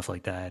 90s and stuff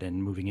like that,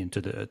 and moving into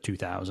the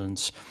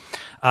 2000s.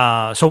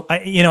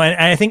 And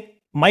I think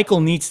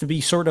Michael needs to be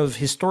sort of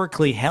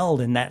historically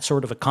held in that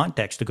sort of a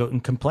context to go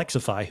and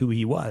complexify who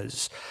he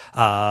was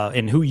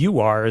and who you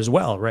are as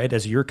well, right?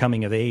 As you're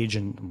coming of age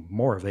and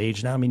more of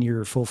age now. I mean,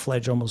 you're a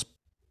full-fledged almost,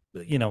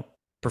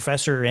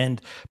 professor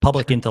and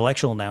public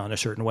intellectual now in a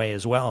certain way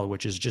as well,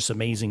 which is just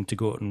amazing to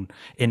go out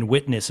and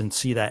witness and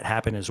see that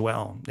happen as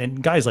well.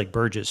 And guys like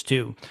Burgess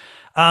too.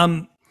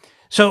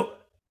 So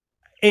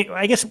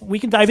I guess we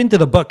can dive into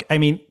the book. I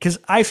mean, because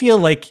I feel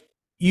like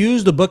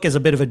use the book as a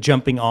bit of a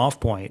jumping off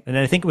point. And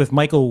I think if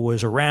Michael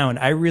was around,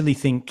 I really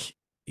think,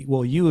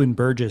 well, you and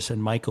Burgess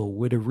and Michael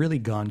would have really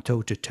gone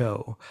toe to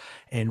toe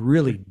and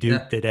really Yeah.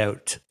 duked it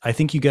out. I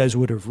think you guys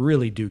would have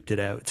really duked it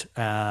out.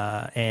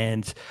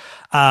 And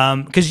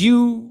because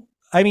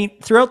I mean,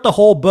 throughout the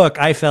whole book,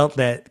 I felt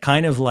that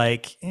kind of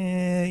like,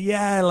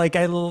 yeah, like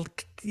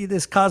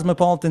this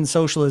cosmopolitan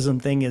socialism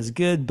thing is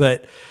good,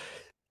 but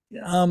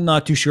I'm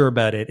not too sure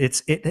about it.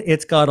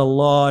 It's got a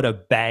lot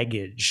of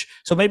baggage.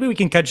 So maybe we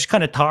can just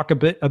kind of talk a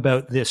bit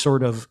about this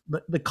sort of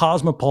the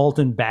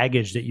cosmopolitan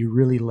baggage that you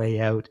really lay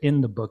out in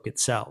the book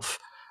itself,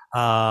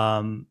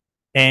 and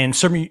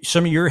some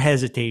of your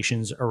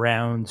hesitations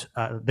around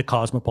the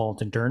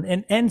cosmopolitan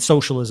turn and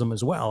socialism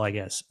as well. I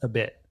guess a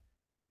bit.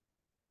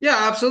 Yeah,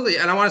 absolutely.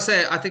 And I want to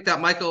say, I think that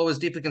Michael was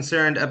deeply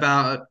concerned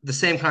about the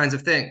same kinds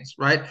of things,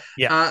 right?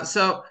 Yeah.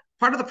 So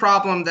part of the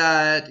problem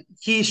that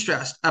he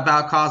stressed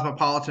about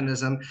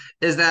cosmopolitanism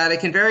is that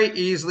it can very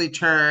easily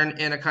turn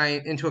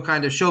into a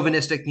kind of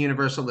chauvinistic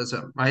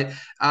universalism, right?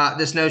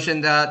 This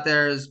notion that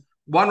there's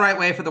one right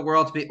way for the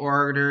world to be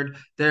ordered,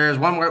 there's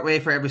one right way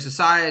for every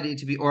society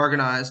to be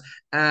organized,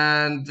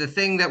 and the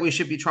thing that we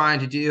should be trying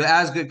to do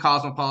as good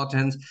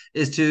cosmopolitans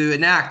is to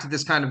enact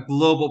this kind of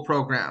global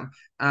program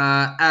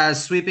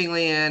as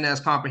sweepingly and as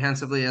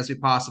comprehensively as we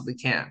possibly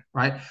can,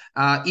 right?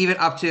 Even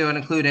up to and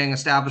including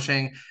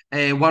establishing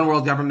a one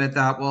world government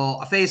that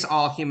will face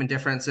all human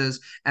differences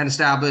and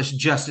establish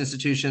just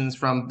institutions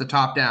from the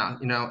top down,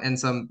 in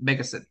some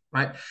megacity,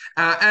 right?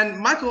 And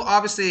Michael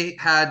obviously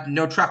had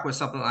no truck with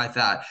something like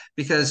that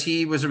because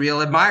he was a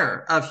real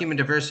admirer of human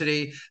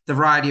diversity, the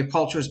variety of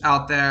cultures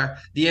out there,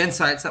 the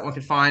insights that one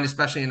could find,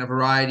 especially in a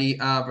variety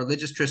of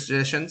religious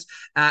traditions.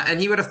 And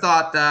he would have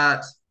thought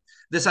that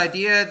this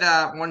idea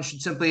that one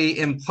should simply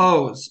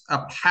impose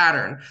a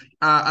pattern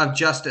of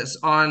justice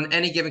on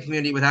any given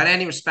community without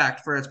any respect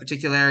for its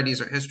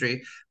particularities or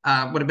history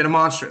would have been a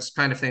monstrous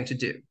kind of thing to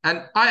do.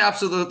 And I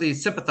absolutely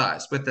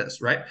sympathize with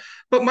this, right?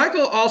 But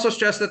Michael also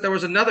stressed that there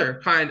was another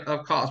kind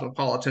of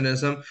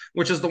cosmopolitanism,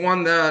 which is the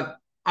one that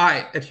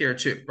I adhere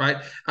to, right?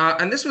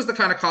 And this was the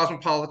kind of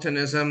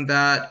cosmopolitanism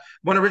that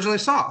one originally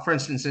saw, for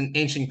instance, in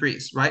ancient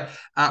Greece, right?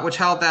 Which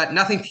held that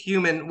nothing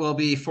human will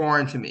be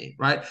foreign to me,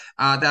 right?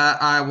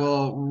 That I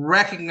will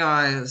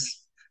recognize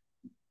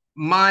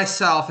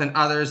myself and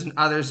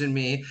others in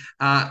me,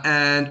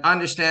 and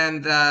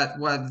understand that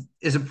what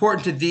is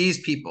important to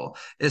these people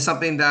is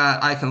something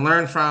that I can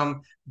learn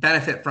from,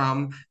 benefit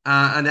from,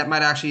 and that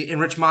might actually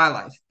enrich my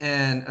life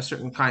in a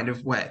certain kind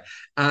of way.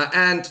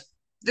 And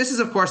this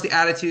is, of course, the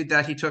attitude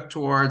that he took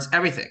towards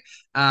everything,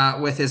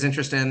 with his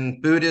interest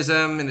in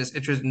Buddhism and his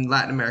interest in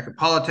Latin American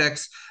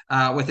politics,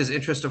 with his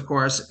interest, of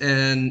course,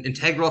 in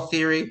integral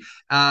theory,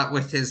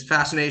 with his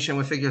fascination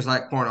with figures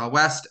like Cornel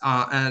West,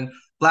 and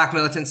Black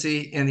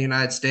militancy in the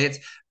United States.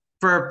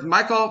 For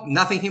Michael,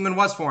 nothing human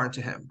was foreign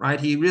to him, right?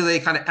 He really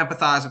kind of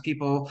empathized with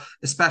people,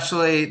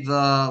 especially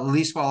the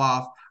least well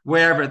off,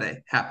 wherever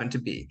they happen to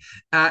be.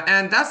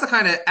 And that's the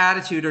kind of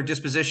attitude or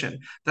disposition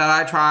that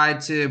I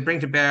tried to bring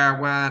to bear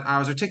when I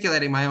was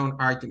articulating my own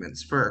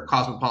arguments for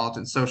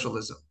cosmopolitan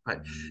socialism. Right?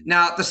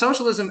 Now, the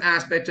socialism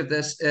aspect of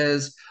this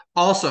is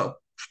also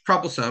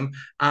troublesome,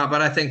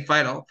 but I think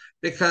vital,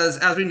 because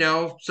as we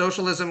know,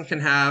 socialism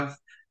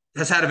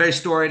has had a very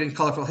storied and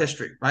colorful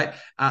history, right?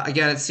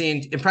 Again, it's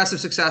seen impressive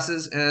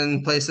successes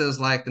in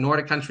places like the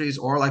Nordic countries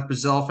or like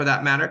Brazil for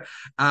that matter.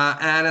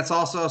 And it's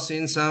also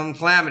seen some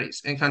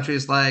calamities in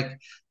countries like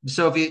the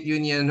Soviet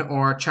Union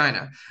or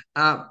China.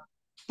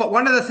 But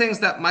one of the things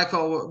that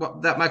Michael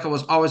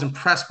was always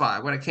impressed by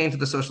when it came to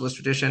the socialist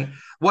tradition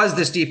was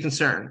this deep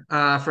concern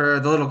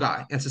for the little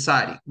guy in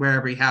society,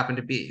 wherever he happened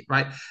to be,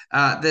 right?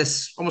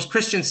 This almost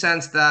Christian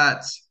sense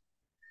that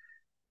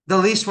the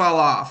least well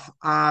off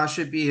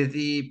should be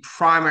the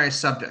primary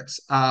subjects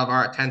of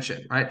our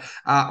attention, right?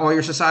 Or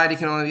your society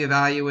can only be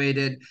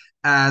evaluated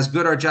as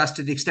good or just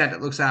to the extent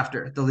it looks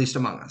after the least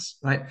among us,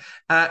 right?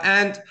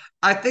 And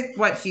I think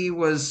what he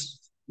was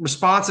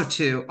responsive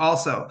to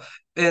also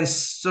in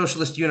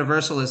socialist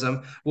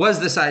universalism was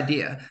this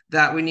idea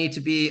that we need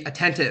to be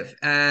attentive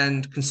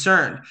and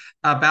concerned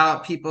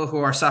about people who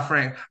are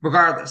suffering,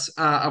 regardless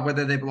of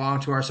whether they belong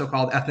to our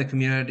so-called ethnic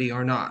community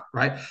or not,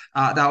 right?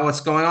 That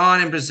what's going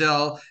on in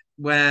Brazil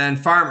when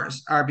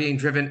farmers are being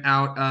driven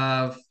out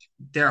of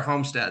their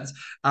homesteads,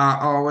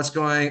 or what's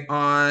going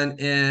on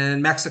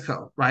in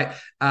Mexico, right,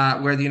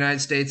 where the United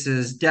States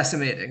is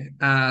decimating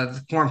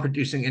the corn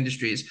producing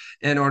industries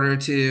in order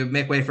to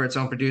make way for its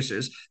own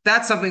producers.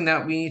 That's something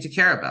that we need to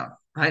care about.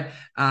 Right,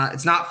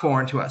 it's not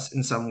foreign to us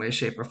in some way,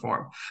 shape, or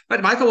form.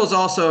 But Michael was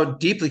also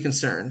deeply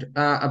concerned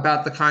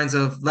about the kinds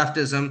of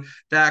leftism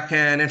that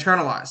can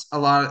internalize a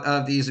lot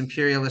of these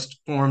imperialist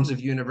forms of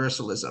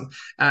universalism.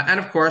 And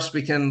of course,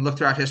 we can look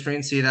throughout history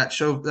and see that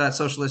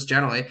socialists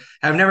generally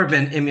have never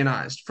been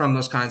immunized from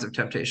those kinds of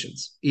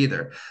temptations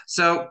either.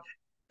 So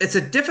it's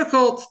a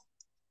difficult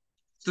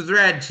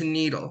thread to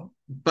needle,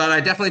 but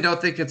I definitely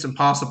don't think it's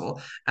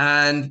impossible.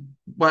 And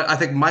what I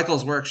think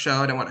Michael's work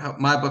showed and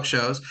what my book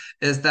shows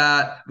is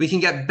that we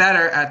can get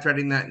better at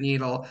threading that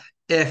needle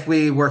if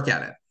we work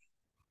at it.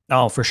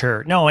 Oh, for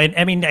sure. No, and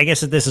I mean, I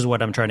guess that this is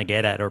what I'm trying to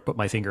get at or put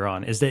my finger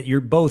on is that you're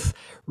both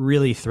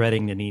really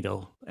threading the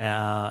needle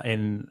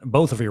in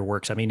both of your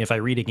works. I mean, if I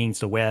read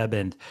Against the Web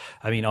and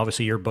I mean,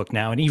 obviously your book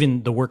now, and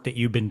even the work that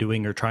you've been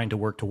doing or trying to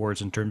work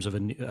towards in terms of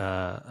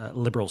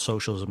liberal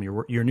socialism,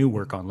 your new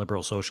work on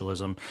liberal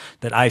socialism,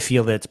 that I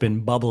feel that's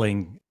been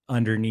bubbling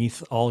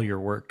underneath all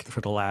your work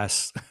for the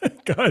last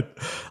God,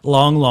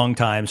 long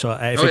time. So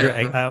I Oh figure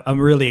yeah.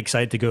 I'm really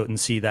excited to go out and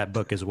see that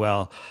book as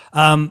well.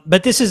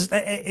 But this is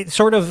it's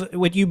sort of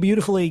what you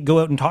beautifully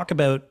go out and talk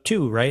about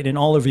too, right? In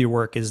all of your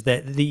work is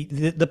that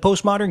the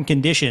postmodern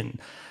condition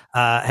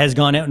has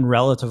gone out and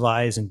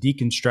relativized and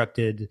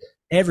deconstructed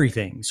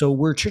everything. So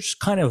we're just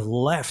kind of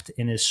left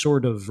in a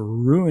sort of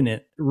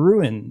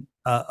ruin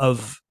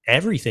of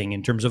everything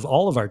in terms of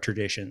all of our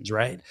traditions,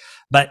 right?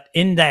 But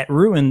in that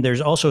ruin, there's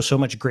also so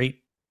much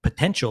great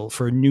potential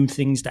for new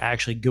things to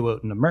actually go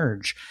out and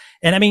emerge.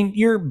 And I mean,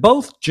 you're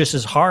both just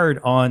as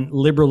hard on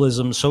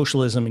liberalism,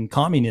 socialism, and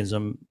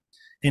communism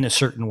in a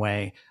certain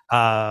way.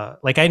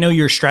 Like I know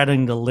you're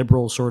straddling the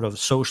liberal sort of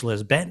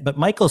socialist bent, but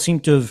Michael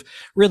seemed to have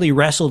really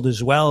wrestled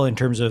as well in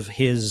terms of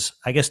his,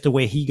 I guess, the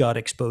way he got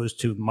exposed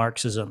to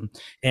Marxism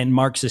and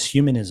Marxist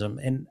humanism.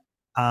 And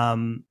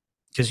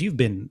because you've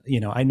been,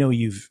 I know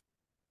you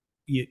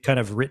kind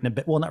of written a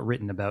bit, well, not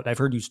written about. I've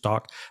heard you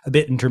talk a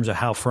bit in terms of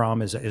how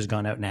Fromm has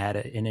gone out and had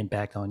an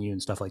impact on you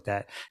and stuff like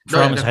that. Oh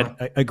Fromm yeah, has had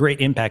definitely. a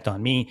great impact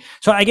on me.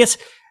 So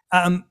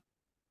um,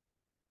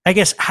 I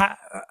guess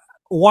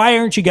why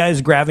aren't you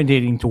guys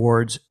gravitating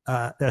towards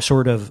a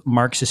sort of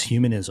Marxist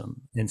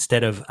humanism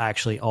instead of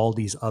actually all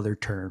these other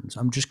terms?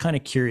 I'm just kind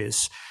of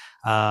curious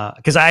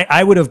because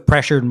I would have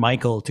pressured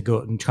Michael to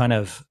go and kind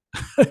of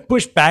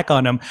push back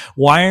on him.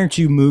 Why aren't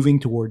you moving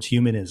towards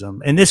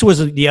humanism? And this was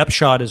the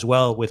upshot as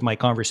well with my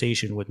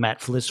conversation with Matt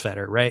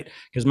Flisfetter, right?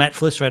 Because Matt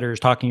Flisfetter is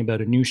talking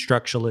about a new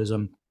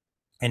structuralism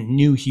and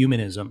new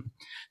humanism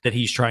that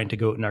he's trying to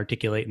go out and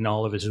articulate in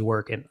all of his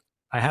work. And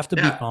I have to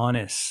be Yeah.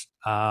 honest,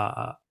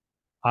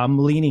 I'm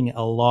leaning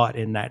a lot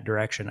in that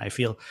direction.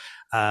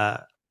 Uh,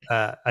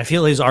 I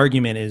feel his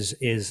argument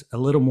is a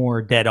little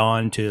more dead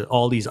on to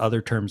all these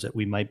other terms that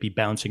we might be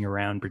bouncing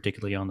around,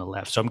 particularly on the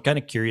left. So I'm kind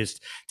of curious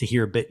to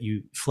hear a bit.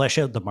 You flesh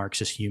out the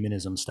Marxist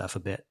humanism stuff a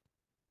bit.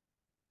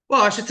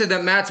 Well, I should say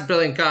that Matt's a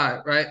brilliant guy,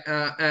 right?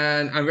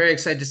 And I'm very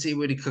excited to see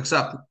what he cooks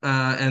up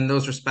in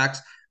those respects.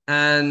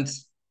 And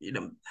you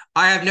know,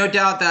 I have no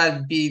doubt that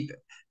it'd be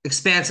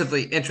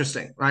expansively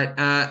interesting, right?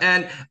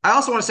 And I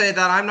also want to say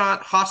that I'm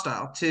not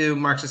hostile to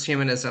Marxist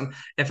humanism.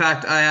 In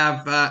fact, I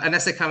have an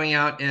essay coming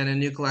out in a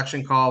new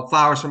collection called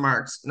 "Flowers for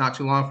Marx" not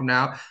too long from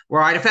now,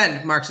 where I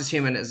defend Marxist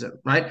humanism,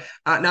 right?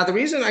 Now, the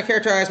reason I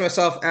characterize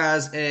myself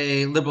as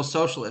a liberal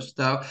socialist,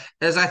 though,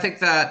 is I think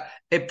that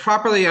a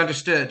properly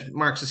understood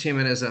Marxist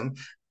humanism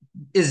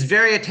is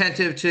very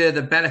attentive to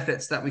the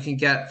benefits that we can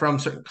get from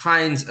certain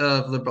kinds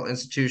of liberal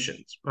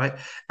institutions, right?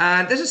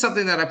 And this is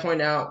something that I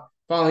point out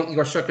following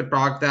Igor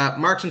Shuketbrog that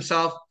Marx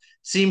himself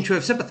seemed to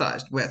have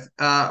sympathized with.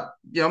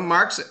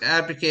 Marx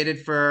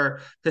advocated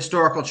for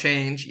historical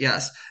change,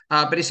 yes,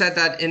 but he said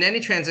that in any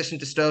transition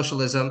to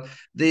socialism,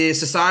 the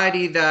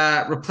society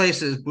that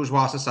replaces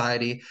bourgeois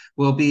society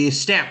will be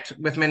stamped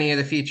with many of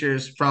the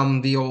features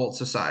from the old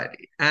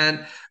society.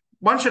 And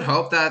one should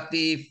hope that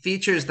the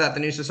features that the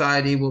new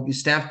society will be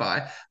stamped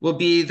by will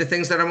be the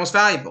things that are most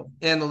valuable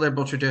in the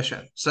liberal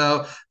tradition.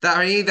 So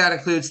that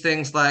includes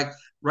things like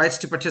rights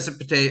to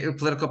participate,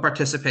 political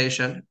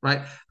participation,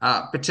 right?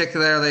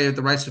 Particularly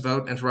the rights to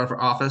vote and to run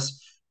for office,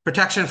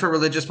 protection for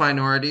religious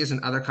minorities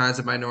and other kinds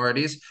of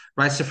minorities,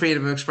 rights to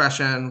freedom of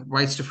expression,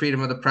 rights to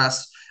freedom of the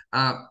press,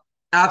 uh,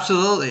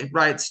 absolutely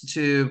rights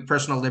to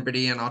personal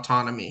liberty and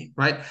autonomy,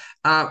 right?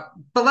 But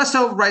less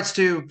so rights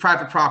to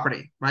private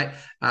property, right?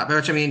 By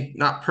which I mean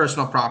not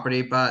personal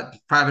property, but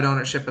private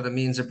ownership of the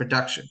means of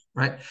production,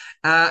 right?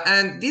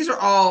 And these are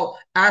all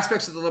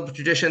aspects of the liberal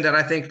tradition that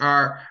I think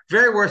are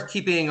very worth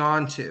keeping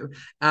on to.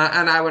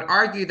 And I would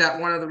argue that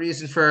one of the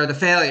reasons for the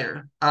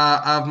failure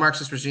of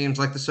Marxist regimes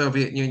like the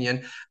Soviet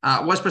Union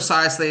was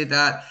precisely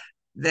that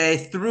they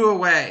threw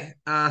away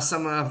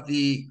some of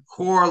the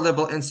core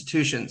liberal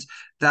institutions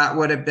that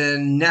would have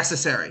been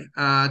necessary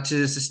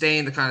to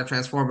sustain the kind of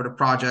transformative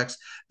projects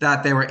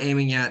that they were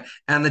aiming at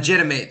and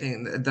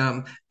legitimating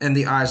them in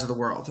the eyes of the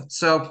world.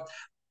 So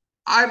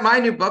my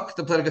new book,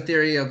 The Political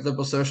Theory of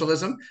Liberal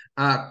Socialism,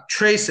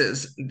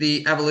 traces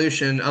the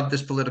evolution of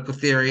this political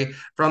theory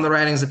from the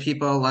writings of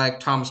people like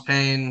Thomas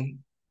Paine,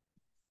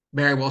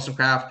 Mary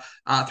Wollstonecraft,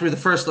 through the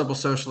first liberal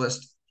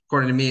socialist,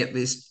 according to me at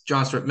least,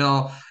 John Stuart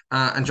Mill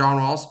and John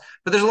Rawls.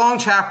 But there's a long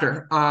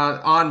chapter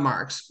on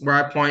Marx where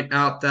I point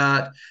out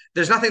that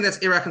there's nothing that's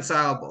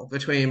irreconcilable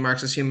between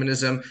Marxist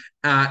humanism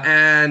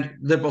and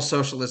liberal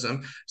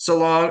socialism, so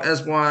long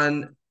as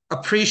one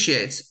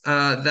appreciates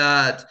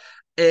that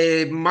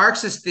a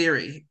Marxist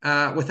theory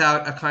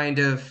without a kind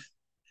of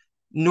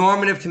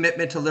normative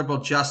commitment to liberal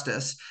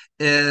justice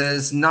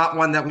is not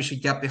one that we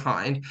should get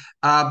behind,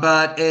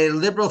 but a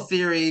liberal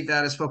theory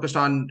that is focused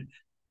on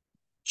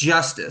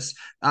justice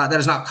that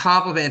is not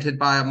complemented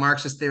by a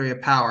Marxist theory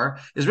of power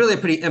is really a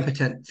pretty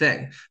impotent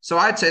thing. So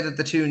I'd say that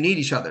the two need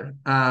each other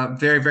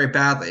very, very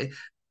badly.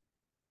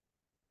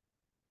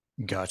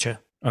 Gotcha.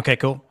 Okay,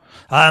 cool.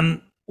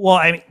 Well,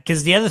 I mean,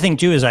 because the other thing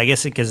too is, I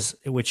guess, because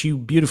which you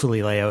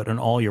beautifully lay out in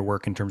all your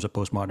work in terms of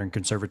postmodern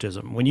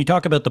conservatism. When you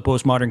talk about the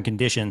postmodern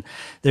condition,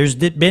 there's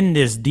been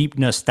this deep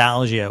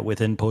nostalgia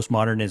within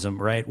postmodernism,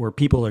 right, where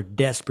people are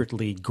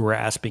desperately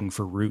grasping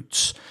for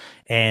roots,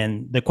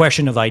 and the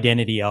question of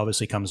identity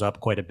obviously comes up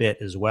quite a bit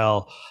as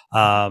well.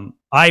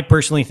 I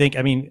personally think,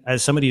 I mean,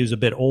 as somebody who's a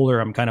bit older,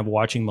 I'm kind of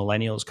watching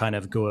millennials kind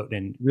of go out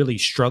and really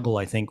struggle,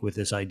 I think, with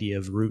this idea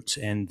of roots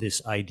and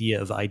this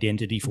idea of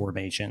identity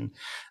formation.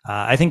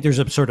 I think there's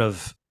a sort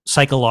of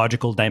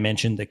psychological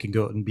dimension that can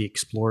go out and be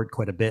explored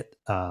quite a bit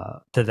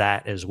to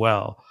that as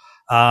well.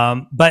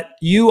 But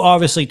you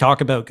obviously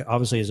talk about,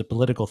 obviously as a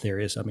political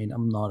theorist, I mean,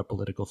 I'm not a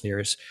political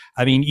theorist.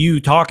 I mean, you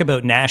talk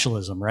about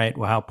nationalism, right?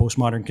 Well, how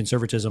postmodern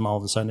conservatism all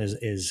of a sudden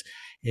is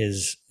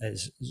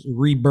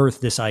rebirthed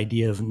this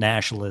idea of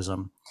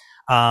nationalism.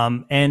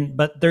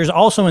 But there's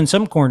also in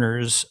some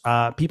corners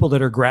people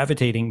that are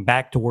gravitating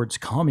back towards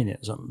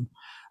communism.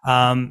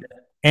 Um,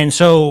 and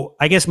so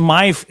I guess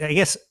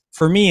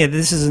for me,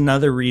 this is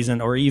another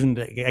reason, or even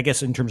I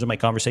guess in terms of my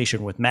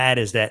conversation with Matt,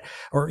 is that,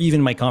 or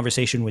even my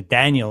conversation with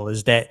Daniel,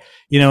 is that,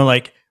 you know,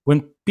 like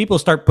when people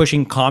start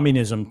pushing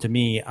communism to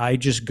me, I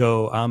just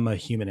go, I'm a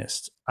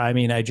humanist. I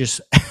mean, I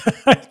just,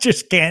 I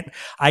just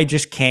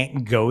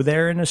can't go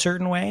there in a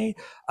certain way.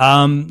 So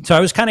I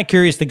was kind of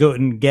curious to go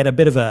and get a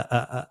bit of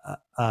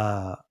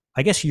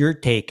I guess your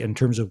take in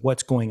terms of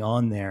what's going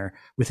on there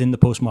within the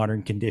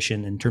postmodern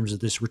condition in terms of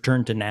this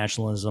return to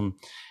nationalism,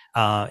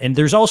 and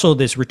there's also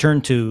this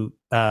return to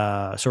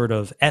sort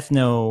of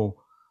ethno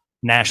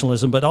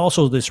nationalism, but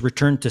also this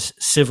return to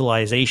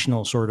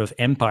civilizational sort of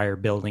empire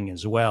building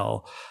as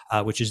well,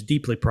 which is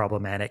deeply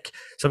problematic.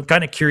 So I'm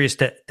kind of curious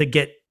to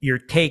get your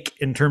take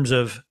in terms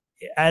of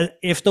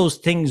if those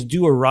things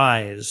do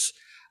arise.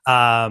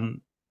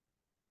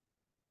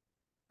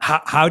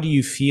 How do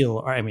you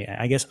feel? I mean,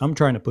 I guess I'm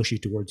trying to push you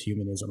towards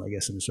humanism, I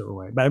guess, in a certain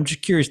way, but I'm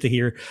just curious to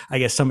hear, I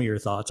guess, some of your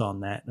thoughts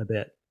on that a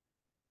bit.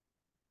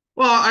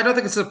 Well, I don't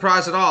think it's a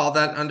surprise at all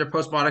that under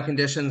postmodern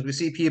conditions, we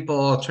see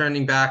people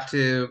turning back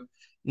to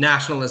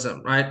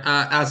nationalism, right,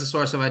 as a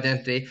source of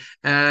identity.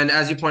 And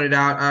as you pointed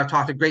out, I've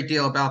talked a great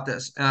deal about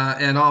this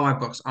in all my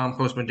books on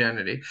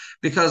postmodernity,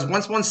 because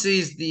once one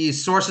sees the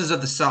sources of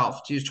the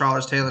self, to use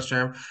Charles Taylor's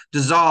term,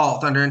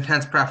 dissolved under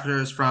intense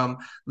pressures from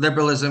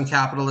liberalism,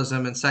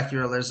 capitalism, and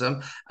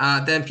secularism,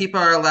 then people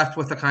are left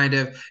with a kind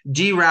of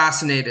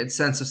deracinated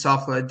sense of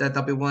selfhood that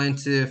they'll be willing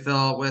to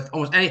fill with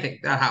almost anything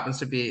that happens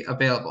to be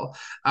available.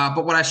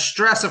 But what I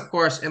stress, of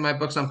course, in my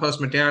books on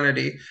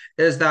postmodernity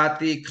is that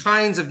the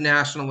kinds of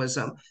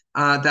nationalism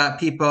that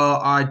people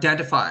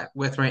identify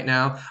with right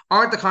now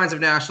aren't the kinds of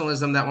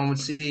nationalism that one would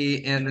see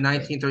in the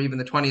 19th or even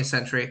the 20th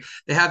century.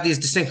 They have these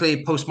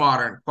distinctly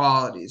postmodern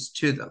qualities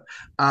to them,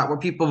 where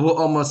people will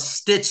almost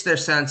stitch their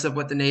sense of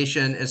what the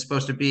nation is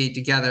supposed to be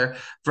together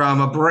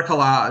from a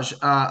bricolage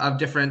of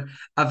different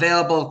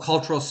available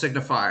cultural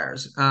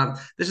signifiers.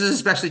 This is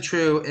especially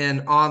true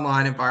in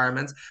online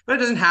environments, but it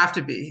doesn't have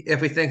to be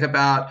if we think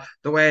about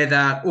the way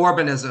that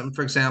urbanism,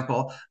 for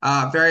example,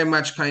 very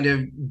much kind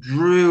of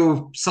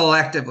drew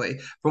selectively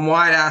from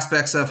wide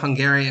aspects of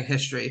Hungarian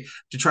history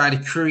to try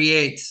to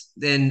create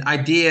an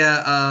idea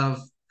of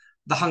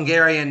the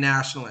Hungarian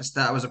nationalist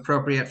that was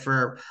appropriate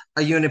for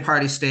a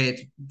uniparty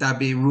state that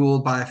be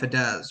ruled by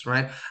Fidesz,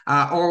 right?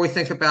 Or we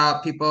think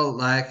about people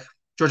like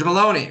Georgia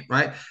Maloney,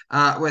 right,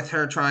 with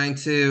her trying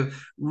to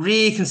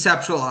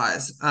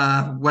reconceptualize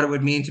what it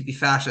would mean to be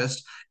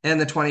fascist in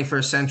the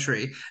 21st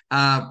century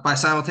by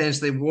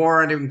simultaneously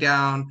watering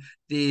down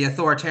the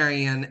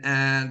authoritarian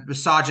and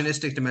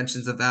misogynistic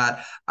dimensions of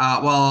that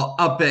while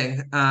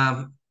upping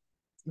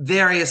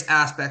various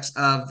aspects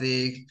of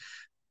the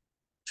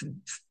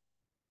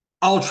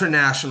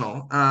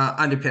ultranational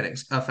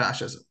underpinnings of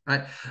fascism,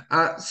 right?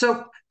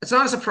 So it's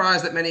not a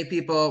surprise that many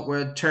people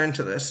would turn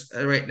to this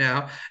right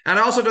now. And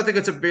I also don't think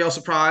it's a real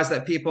surprise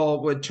that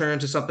people would turn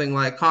to something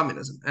like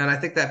communism. And I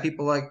think that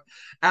people like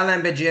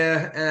Alain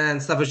Badiou and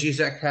Slavoj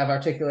Žižek have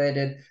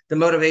articulated the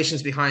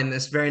motivations behind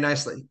this very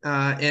nicely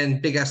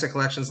in big essay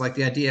collections like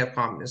The Idea of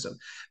Communism.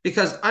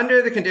 Because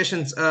under the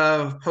conditions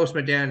of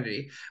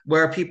postmodernity,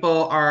 where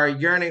people are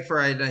yearning for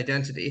an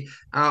identity,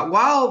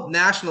 while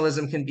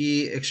nationalism can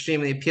be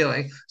extremely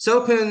appealing,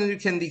 so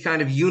can the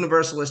kind of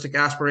universalistic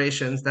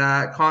aspirations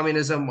that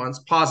communism once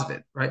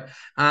posited, right?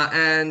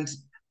 And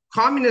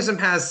communism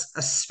has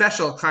a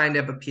special kind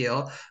of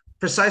appeal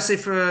precisely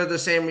for the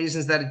same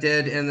reasons that it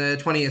did in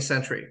the 20th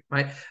century,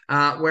 right?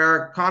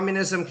 Where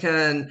communism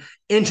can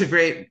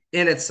integrate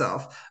in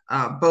itself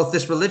both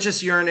this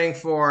religious yearning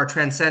for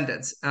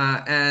transcendence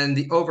and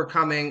the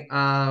overcoming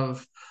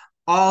of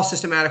all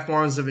systematic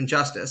forms of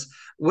injustice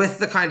with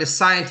the kind of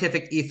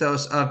scientific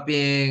ethos of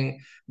being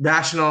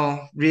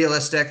rational,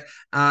 realistic,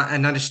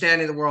 and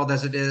understanding the world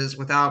as it is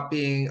without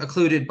being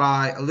occluded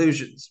by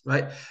illusions,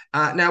 right?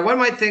 Now, one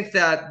might think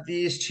that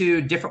these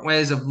two different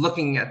ways of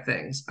looking at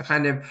things, a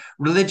kind of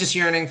religious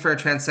yearning for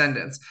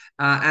transcendence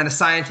and a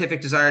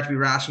scientific desire to be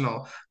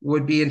rational,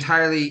 would be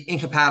entirely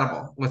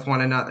incompatible with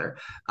one another.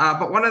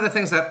 But one of the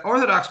things that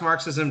Orthodox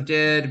Marxism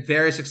did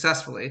very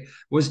successfully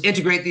was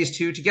integrate these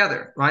two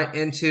together, right,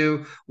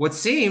 into what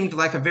seemed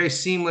like a very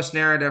seamless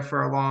narrative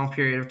for a long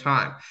period of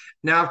time.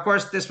 Now, of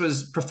course, this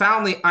was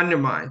profoundly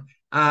undermined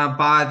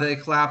by the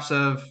collapse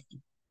of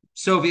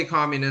Soviet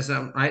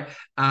communism, right?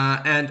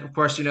 And of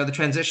course, the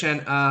transition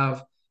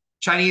of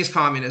Chinese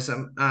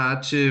communism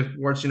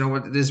towards,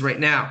 what it is right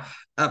now.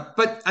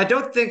 But I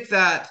don't think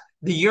that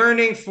the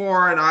yearning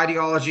for an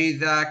ideology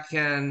that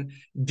can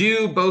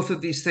do both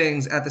of these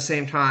things at the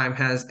same time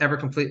has ever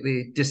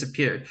completely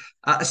disappeared,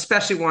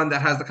 especially one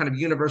that has the kind of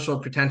universal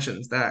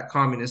pretensions that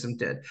communism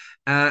did.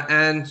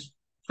 And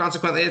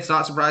consequently, it's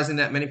not surprising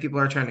that many people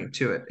are turning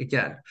to it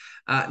again.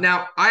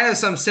 Now, I have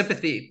some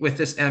sympathy with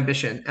this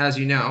ambition, as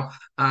you know,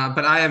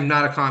 but I am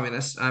not a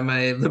communist. I'm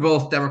a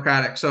liberal,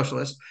 democratic,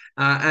 socialist.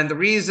 And the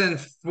reason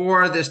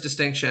for this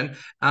distinction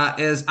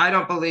is I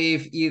don't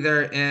believe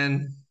either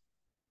in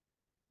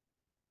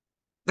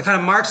the kind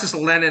of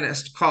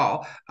Marxist-Leninist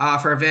call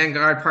for a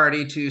vanguard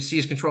party to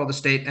seize control of the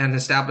state and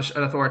establish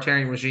an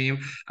authoritarian regime,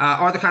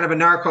 or the kind of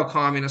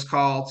anarcho-communist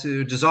call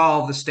to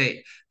dissolve the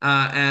state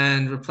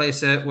and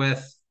replace it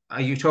with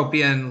a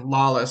utopian,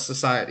 lawless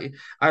society.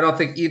 I don't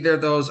think either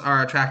of those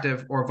are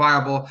attractive or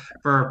viable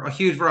for a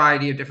huge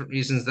variety of different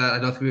reasons that I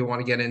don't think we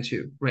want to get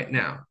into right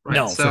now. Right.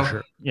 No, for So,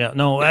 sure. Yeah,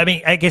 no, yeah. I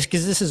mean, I guess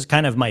because this is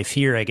kind of my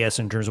fear, I guess,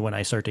 in terms of when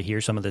I start to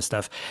hear some of this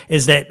stuff,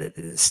 is that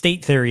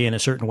state theory in a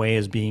certain way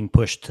is being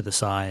pushed to the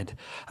side.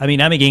 I mean,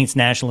 I'm against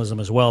nationalism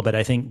as well, but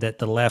I think that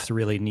the left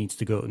really needs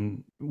to go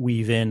and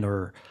weave in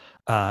or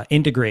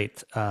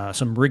integrate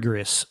some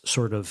rigorous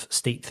sort of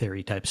state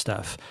theory type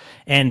stuff.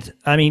 And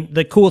I mean,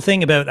 the cool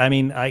thing about, I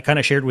mean, I kind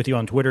of shared with you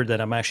on Twitter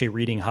that I'm actually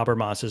reading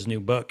Habermas's new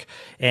book.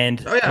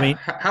 And Oh, I yeah. mean,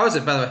 How is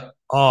it, by the way?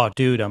 oh,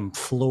 dude, I'm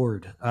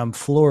floored. I'm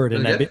floored,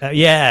 Really and good?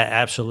 yeah,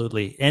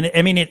 absolutely. And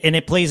I mean,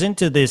 it plays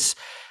into this.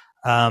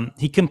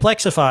 He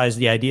complexifies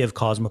the idea of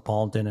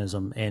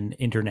cosmopolitanism and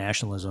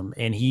internationalism,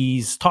 and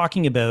he's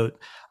talking about.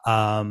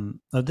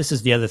 This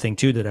is the other thing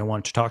too that I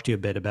wanted to talk to you a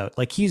bit about.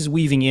 Like he's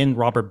weaving in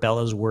Robert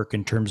Bella's work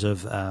in terms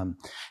of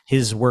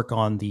his work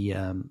on the,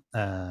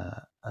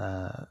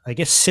 I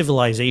guess,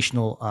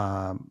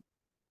 civilizational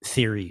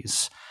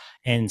theories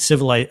and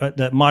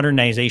the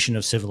modernization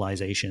of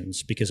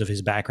civilizations because of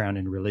his background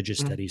in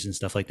religious Mm. studies and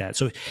stuff like that.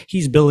 So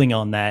he's building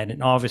on that,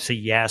 and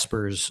obviously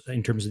Jasper's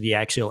in terms of the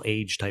axial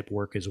age type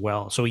work as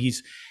well. So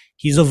he's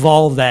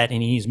evolved that,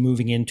 and he's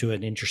moving into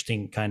an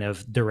interesting kind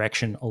of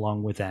direction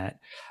along with that.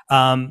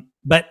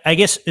 But I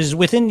guess is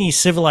within these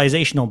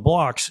civilizational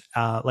blocks,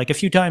 like a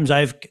few times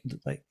I've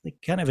like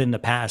kind of in the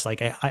past,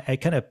 like I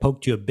kind of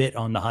poked you a bit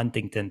on the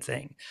Huntington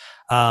thing.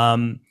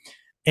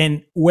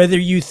 And whether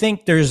you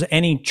think there's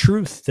any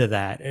truth to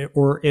that,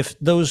 or if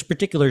those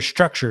particular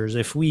structures,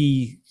 if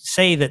we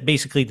say that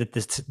basically that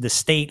the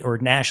state or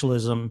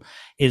nationalism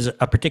is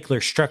a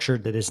particular structure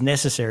that is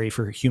necessary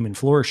for human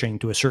flourishing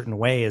to a certain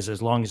way, as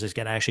long as it's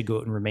going to actually go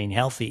out and remain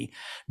healthy,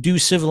 do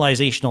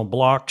civilizational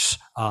blocks,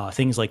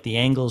 things like the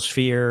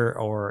Anglosphere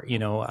or,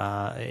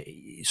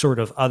 sort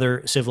of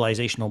other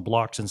civilizational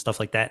blocks and stuff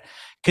like that,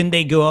 can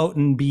they go out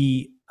and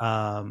be,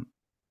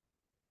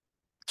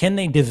 can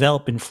they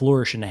develop and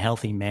flourish in a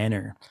healthy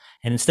manner?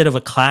 And instead of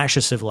a clash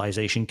of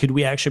civilization, could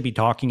we actually be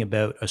talking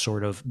about a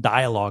sort of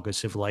dialogue of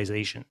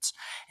civilizations?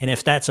 And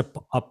if that's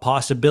a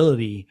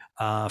possibility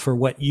for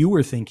what you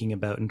were thinking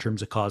about in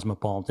terms of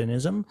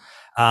cosmopolitanism,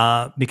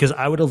 because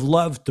I would have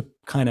loved to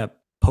kind of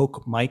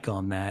poke Mike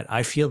on that.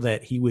 I feel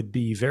that he would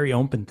be very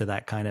open to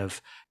that kind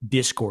of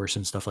discourse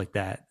and stuff like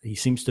that. He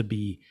seems to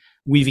be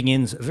weaving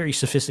in very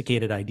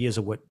sophisticated ideas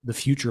of what the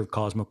future of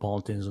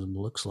cosmopolitanism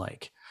looks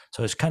like.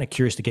 So I was kind of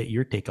curious to get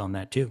your take on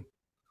that too.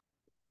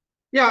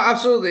 Yeah,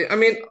 absolutely. I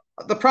mean,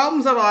 the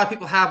problems that a lot of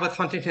people have with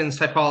Huntington's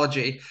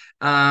typology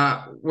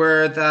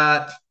were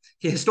that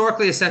he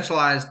historically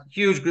essentialized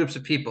huge groups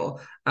of people,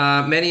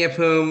 many of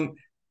whom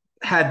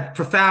had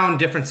profound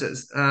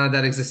differences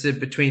that existed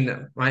between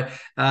them, right?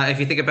 If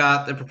you think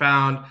about the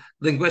profound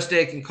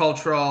linguistic and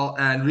cultural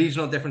and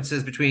regional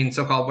differences between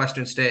so-called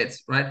Western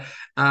states, right?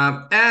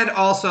 And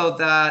also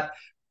that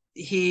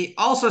he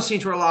also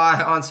seemed to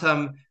rely on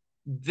some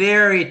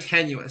very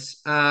tenuous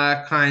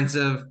kinds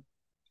of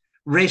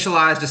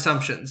racialized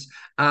assumptions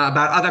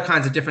about other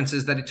kinds of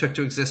differences that he took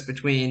to exist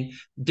between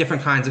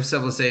different kinds of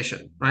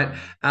civilization, right?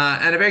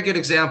 And a very good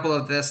example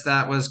of this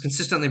that was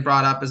consistently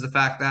brought up is the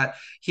fact that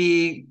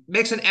he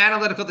makes an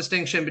analytical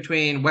distinction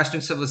between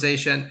Western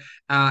civilization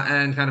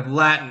and kind of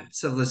Latin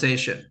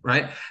civilization,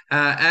 right?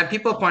 And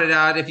people pointed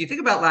out, if you think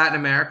about Latin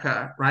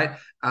America, right?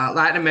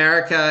 Latin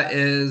America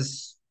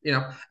is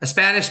a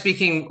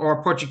Spanish-speaking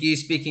or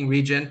Portuguese-speaking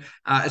region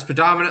is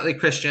predominantly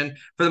Christian.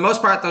 For the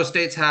most part, those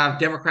states have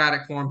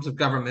democratic forms of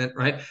government,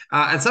 right?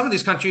 And some of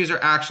these countries are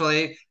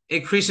actually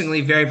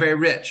increasingly very, very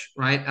rich,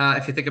 right?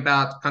 If you think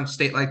about a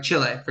state like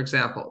Chile, for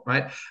example,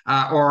 right?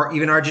 Or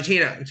even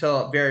Argentina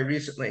until very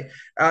recently.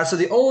 So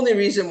the only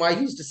reason why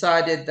he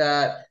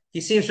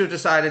seems to have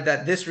decided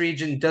that this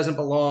region doesn't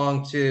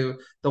belong to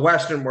the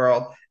Western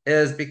world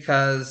is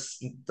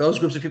because those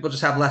groups of people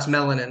just have less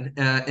melanin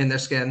in their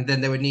skin than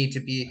they would need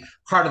to be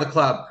part of the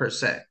club per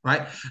se,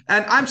 right?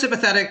 And I'm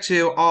sympathetic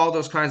to all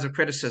those kinds of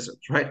criticisms,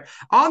 right?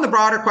 On the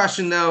broader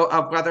question, though,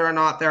 of whether or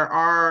not there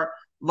are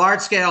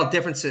large-scale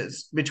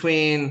differences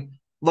between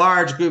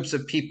large groups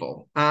of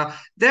people,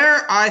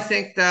 I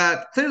think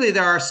that clearly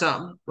there are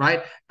some,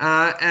 right?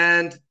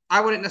 And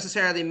I wouldn't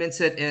necessarily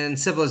mince it in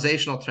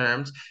civilizational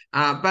terms,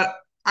 but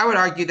I would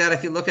argue that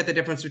if you look at the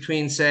difference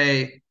between,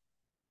 say,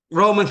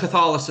 Roman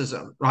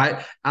Catholicism,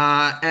 right,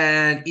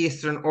 and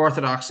Eastern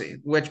Orthodoxy,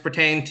 which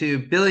pertain to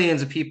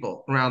billions of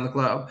people around the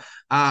globe,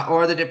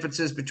 or the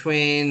differences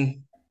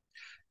between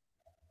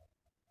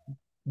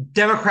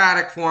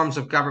democratic forms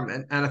of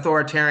government and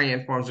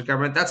authoritarian forms of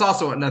government, that's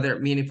also another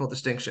meaningful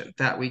distinction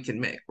that we can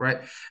make,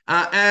 right?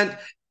 And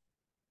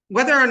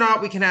whether or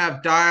not we can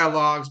have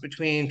dialogues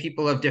between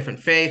people of different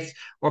faiths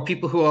or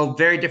people who have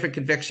very different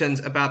convictions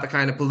about the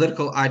kind of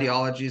political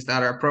ideologies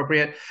that are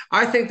appropriate,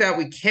 I think that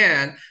we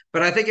can,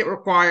 but I think it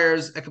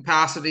requires a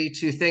capacity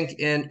to think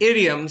in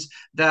idioms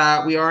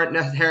that we aren't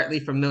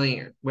inherently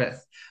familiar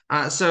with.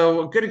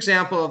 So a good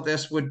example of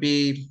this would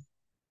be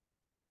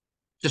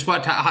just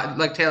what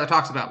like Taylor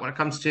talks about when it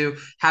comes to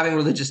having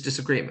religious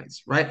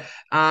disagreements, right?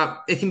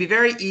 It can be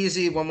very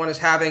easy when one is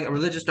having a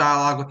religious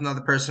dialogue with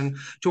another person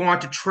to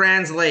want to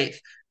translate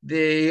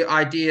the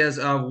ideas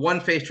of one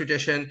faith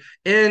tradition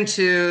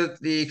into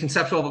the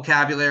conceptual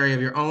vocabulary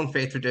of your own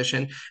faith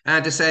tradition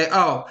and to say,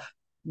 oh,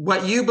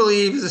 what you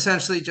believe is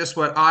essentially just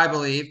what I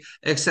believe,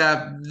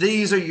 except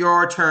these are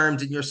your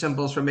terms and your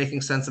symbols for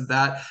making sense of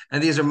that.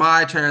 And these are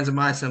my terms and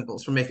my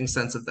symbols for making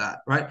sense of that,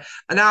 right?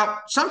 And now,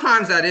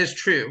 sometimes that is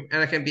true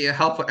and it can be a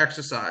helpful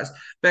exercise,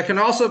 but it can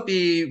also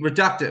be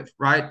reductive,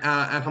 right?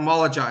 And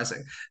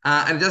homologizing.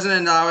 And it doesn't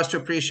allow us to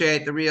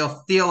appreciate the real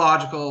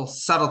theological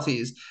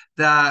subtleties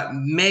that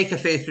make a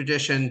faith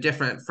tradition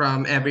different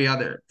from every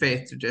other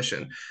faith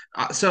tradition.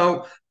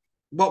 So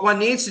what one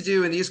needs to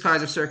do in these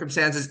kinds of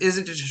circumstances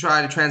isn't to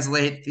try to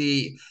translate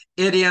the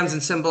idioms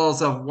and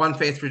symbols of one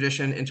faith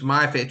tradition into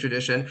my faith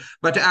tradition,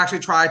 but to actually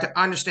try to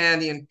understand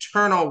the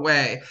internal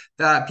way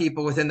that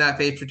people within that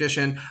faith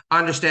tradition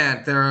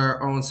understand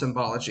their own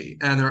symbology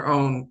and their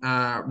own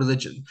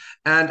religion.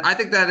 And I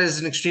think that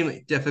is an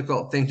extremely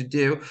difficult thing to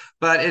do,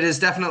 but it is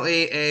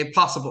definitely a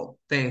possible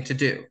thing to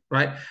do,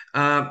 right?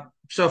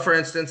 So, for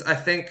instance, I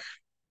think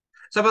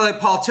somebody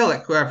like Paul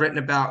Tillich, who I've written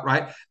about,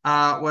 right,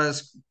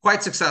 was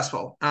quite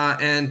successful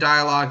in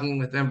dialoguing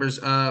with members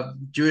of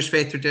Jewish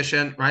faith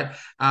tradition, right,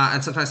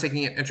 and sometimes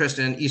taking an interest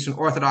in Eastern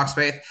Orthodox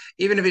faith.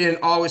 Even if he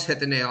didn't always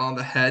hit the nail on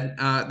the head,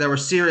 there were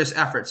serious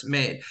efforts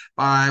made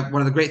by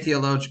one of the great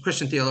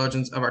Christian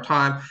theologians of our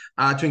time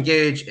to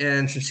engage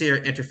in sincere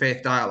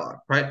interfaith dialogue,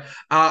 right?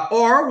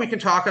 Or we can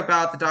talk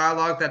about the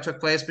dialogue that took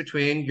place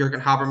between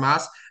Jürgen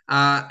Habermas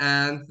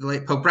and the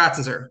late Pope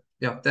Ratzinger,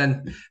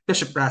 then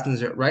Bishop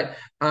Ratzinger, right?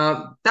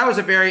 That was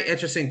a very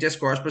interesting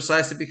discourse,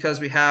 precisely because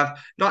we have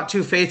not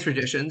two faith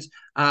traditions,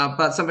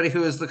 but somebody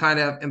who is the kind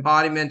of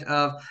embodiment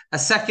of a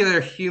secular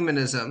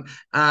humanism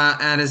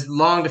and has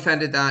long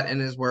defended that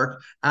in his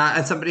work,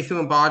 and somebody who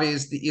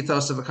embodies the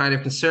ethos of a kind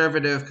of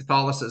conservative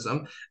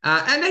Catholicism.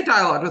 And they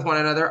dialogued with one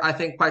another, I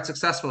think, quite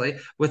successfully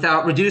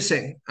without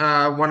reducing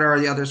one or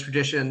the other's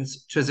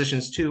traditions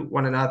to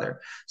one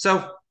another.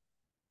 So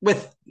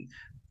with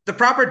the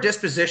proper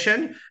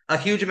disposition, a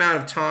huge amount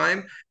of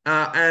time,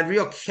 and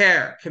real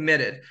care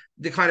committed,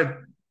 the kind of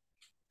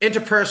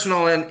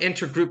interpersonal and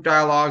intergroup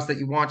dialogues that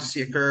you want to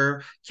see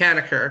can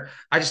occur.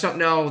 I just don't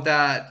know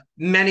that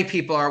many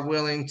people are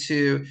willing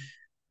to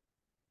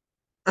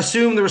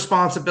assume the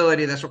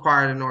responsibility that's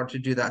required in order to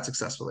do that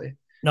successfully.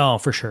 No,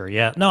 for sure.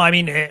 Yeah. No, I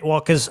mean,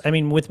 well, because I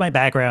mean, with my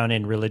background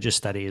in religious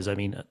studies, I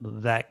mean,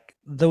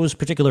 those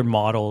particular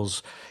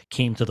models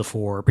came to the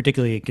fore,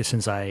 particularly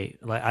since I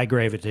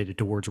gravitated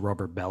towards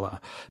Robert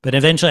Bella. But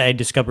eventually I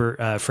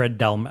discovered Fred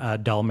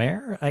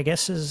Dalmer, I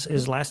guess is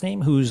his last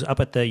name, who's up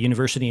at the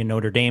University of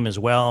Notre Dame as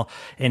well.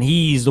 And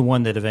he's the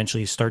one that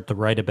eventually started to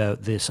write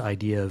about this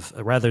idea of,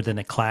 rather than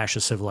a clash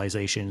of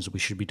civilizations, we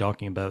should be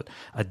talking about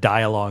a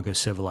dialogue of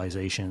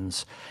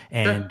civilizations.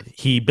 And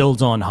he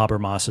builds on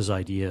Habermas's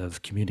idea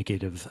of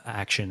communicative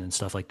action and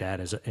stuff like that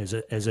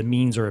as a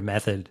means or a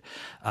method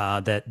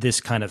that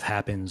this kind of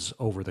happens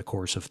over the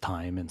course of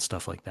time and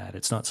stuff like that.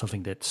 It's not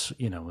something that's,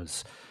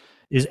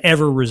 is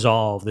ever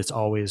resolved. It's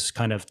always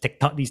kind of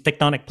these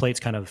tectonic plates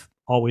kind of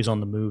always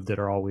on the move that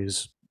are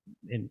always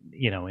in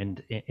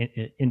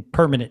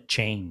permanent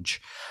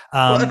change.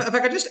 Well, if I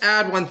could just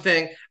add one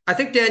thing, I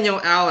think Daniel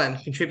Allen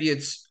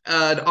contributes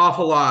an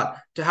awful lot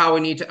to how we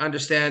need to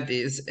understand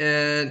these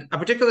in a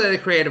particularly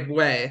creative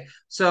way.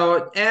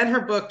 So, and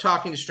her book,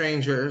 Talking to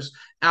Strangers,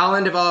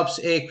 Allen develops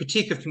a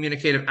critique of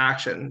communicative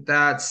action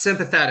that's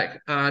sympathetic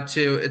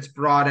to its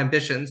broad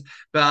ambitions,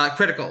 but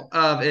critical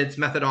of its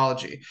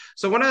methodology.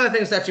 So, one of the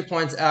things that she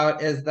points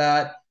out is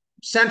that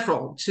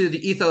central to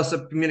the ethos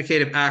of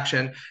communicative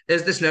action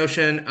is this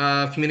notion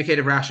of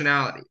communicative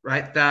rationality,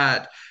 right?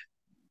 That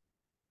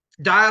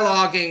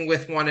dialoguing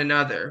with one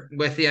another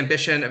with the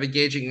ambition of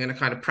engaging in a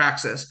kind of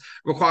praxis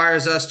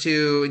requires us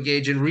to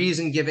engage in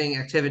reason giving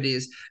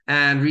activities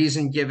and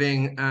reason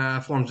giving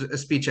forms of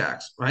speech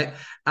acts, right?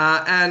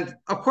 And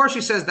of course,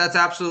 she says that's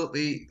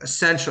absolutely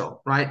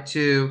essential, right,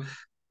 to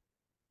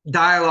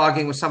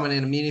dialoguing with someone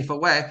in a meaningful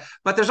way.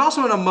 But there's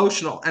also an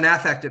emotional and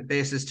affective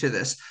basis to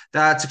this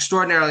that's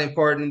extraordinarily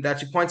important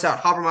that she points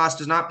out Habermas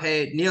does not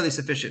pay nearly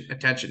sufficient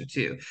attention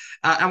to.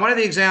 And one of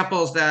the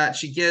examples that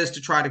she gives to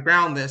try to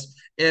ground this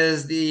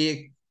is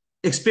the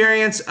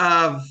experience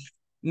of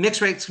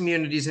mixed race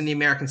communities in the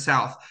American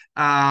South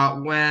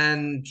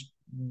when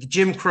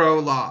Jim Crow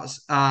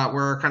laws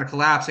were kind of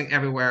collapsing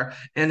everywhere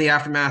in the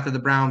aftermath of the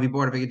Brown v.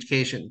 Board of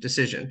Education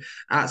decision.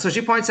 So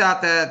she points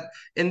out that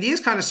in these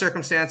kind of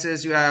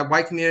circumstances, you have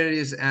white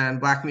communities and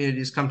black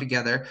communities come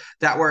together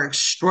that were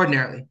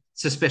extraordinarily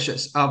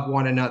suspicious of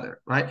one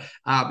another, right?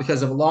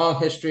 Because of a long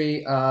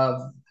history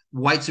of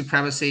white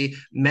supremacy,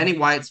 many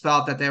whites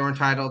felt that they were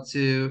entitled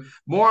to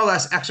more or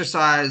less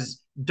exercise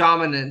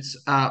dominance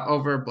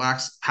over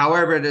blacks,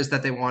 however it is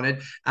that they wanted.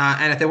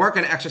 And if they weren't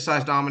going to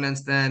exercise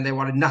dominance, then they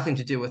wanted nothing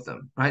to do with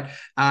them, right?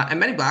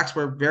 And many blacks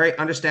were very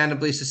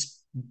understandably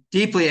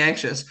deeply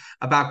anxious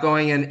about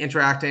going and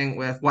interacting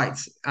with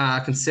whites,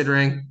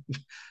 considering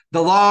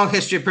the long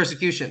history of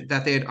persecution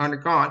that they had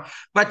undergone.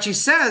 But she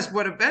says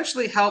what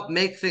eventually helped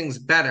make things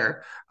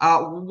better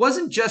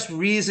wasn't just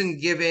reason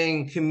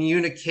giving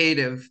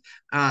communicative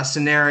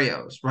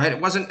scenarios, right?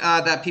 It wasn't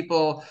that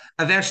people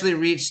eventually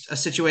reached a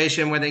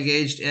situation where they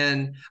engaged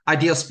in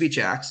ideal speech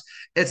acts.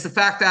 It's the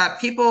fact that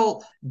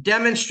people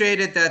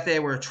demonstrated that they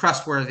were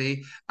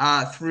trustworthy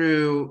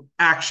through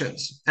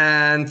actions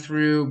and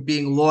through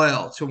being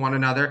loyal to one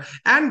another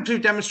and through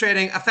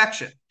demonstrating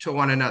affection to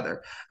one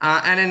another.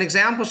 And an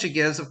example she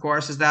gives, of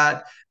course, is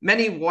that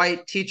many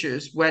white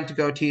teachers went to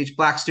go teach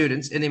black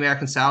students in the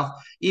American South,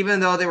 even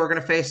though they were going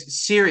to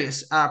face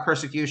serious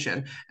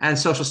persecution and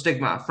social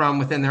stigma from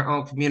within their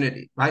own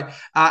community, right?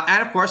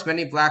 And of course,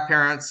 many black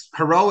parents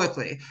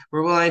heroically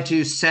were willing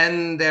to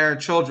send their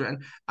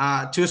children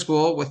to a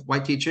school with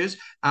white teachers,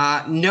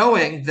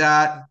 knowing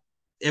that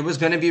it was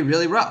going to be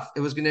really rough. It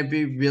was going to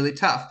be really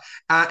tough.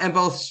 And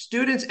both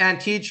students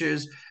and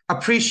teachers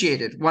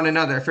appreciated one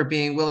another for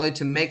being willing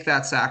to make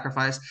that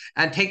sacrifice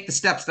and take the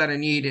steps that are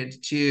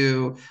needed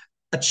to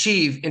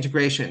achieve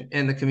integration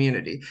in the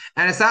community.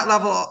 And it's that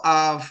level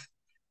of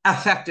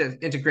affective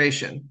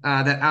integration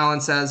that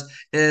Allen says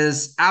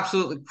is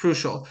absolutely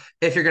crucial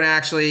if you're going to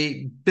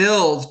actually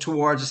build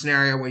towards a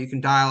scenario where you can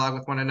dialogue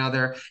with one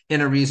another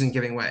in a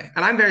reason-giving way.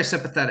 And I'm very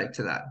sympathetic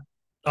to that.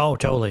 Oh,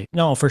 totally.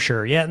 No, for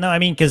sure. Yeah. No, I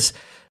mean, because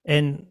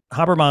and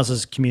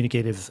Habermas's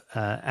communicative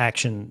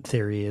action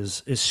theory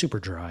is super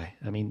dry.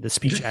 I mean, the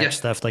speech act Yeah.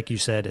 stuff, like you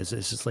said, is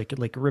just like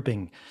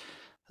ripping.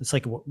 It's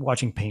like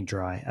watching paint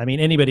dry. I mean,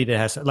 anybody that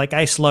has like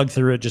I slugged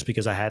through it just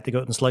because I had to go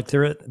out and slug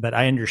through it, but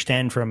I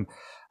understand from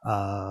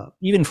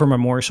even from a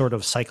more sort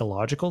of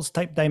psychological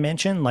type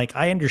dimension, like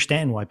I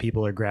understand why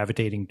people are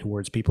gravitating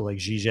towards people like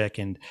Zizek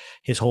and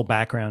his whole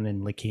background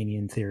in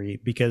Lacanian theory,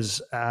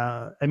 because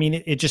I mean,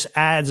 it just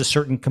adds a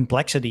certain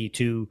complexity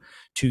to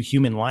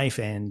human life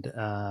and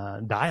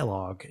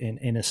dialogue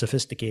in a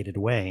sophisticated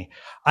way.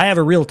 I have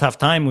a real tough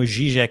time with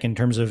Zizek in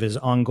terms of his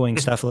ongoing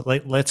stuff.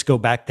 Like, let's go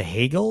back to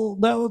Hegel,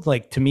 though.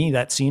 Like, to me,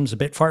 that seems a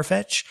bit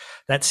far-fetched.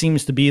 That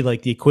seems to be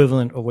like the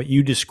equivalent of what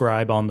you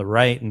describe on the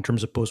right in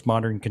terms of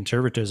postmodern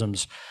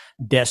conservatism's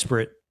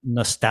desperate,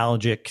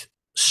 nostalgic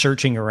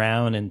searching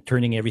around and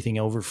turning everything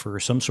over for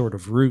some sort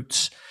of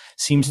roots.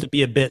 Seems to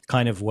be a bit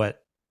kind of what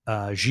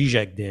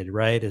Zizek did,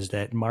 right? Is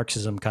that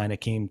Marxism kind of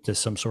came to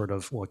some sort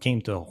of, well,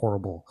 came to a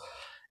horrible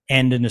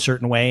end in a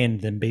certain way,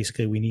 and then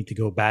basically we need to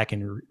go back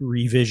and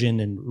revision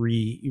and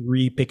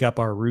pick up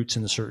our roots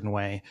in a certain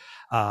way.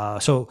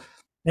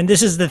 And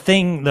this is the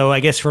thing, though, I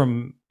guess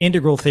from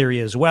integral theory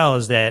as well,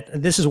 is that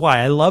this is why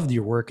I loved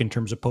your work in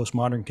terms of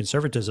postmodern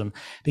conservatism,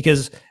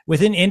 because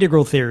within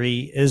integral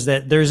theory is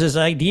that there's this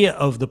idea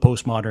of the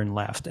postmodern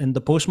left, and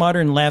the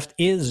postmodern left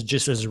is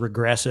just as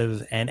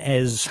regressive and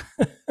as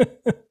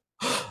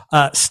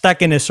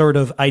stuck in a sort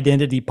of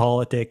identity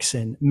politics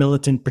and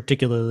militant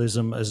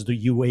particularism, as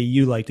the way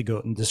you like to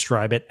go and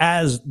describe it,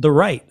 as the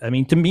right. I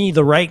mean, to me,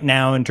 the right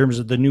now, in terms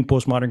of the new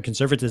postmodern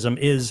conservatism,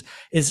 is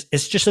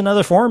it's just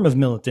another form of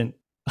militant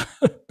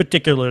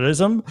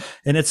particularism,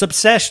 and it's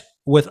obsessed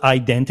with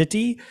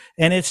identity,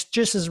 and it's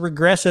just as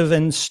regressive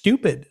and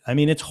stupid. I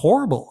mean, it's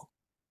horrible.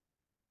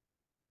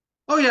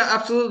 Oh yeah,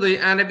 absolutely.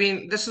 And I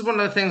mean, this is one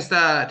of the things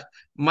that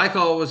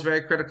Michael was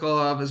very critical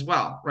of as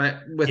well, right?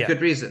 With Yeah.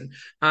 good reason.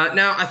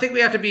 Now, I think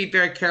we have to be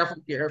very careful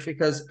here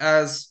because,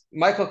 as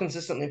Michael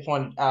consistently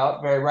pointed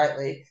out, very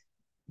rightly,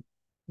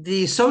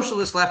 the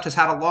socialist left has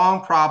had a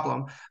long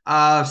problem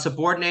of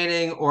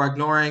subordinating or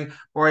ignoring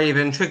or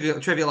even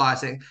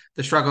trivializing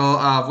the struggle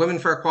of women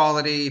for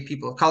equality,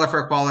 people of color for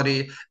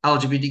equality,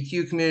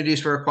 LGBTQ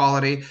communities for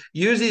equality,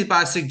 usually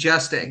by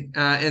suggesting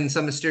in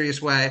some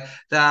mysterious way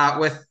that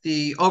with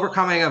the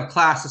overcoming of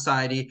class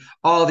society,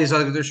 all these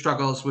other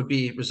struggles would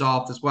be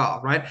resolved as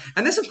well, right?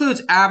 And this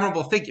includes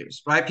admirable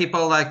figures, right?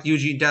 People like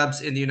Eugene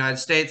Debs in the United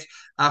States,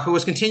 who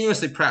was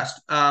continuously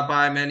pressed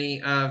by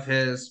many of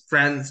his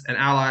friends and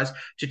allies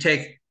to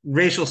take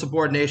racial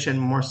subordination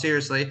more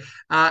seriously,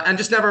 and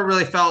just never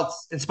really felt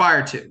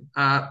inspired to.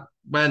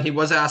 When he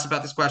was asked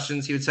about these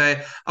questions, he would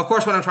say, "Of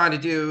course, what I'm trying to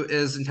do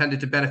is intended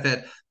to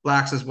benefit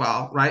blacks as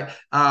well, right?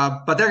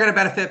 But they're going to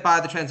benefit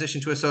by the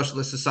transition to a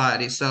socialist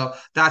society. So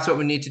that's what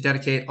we need to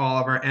dedicate all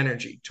of our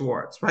energy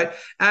towards, right?"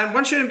 And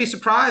one shouldn't be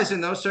surprised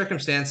in those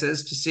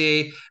circumstances to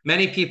see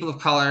many people of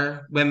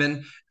color,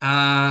 women,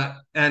 and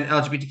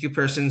LGBTQ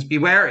persons be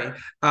wary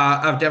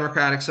of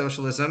democratic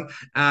socialism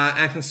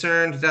and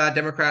concerned that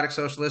democratic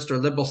socialists or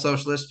liberal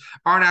socialists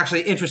aren't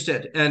actually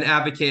interested in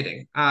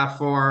advocating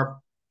for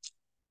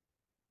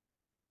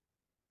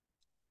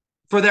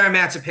their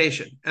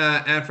emancipation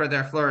and for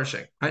their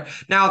flourishing. Right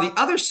now, the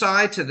other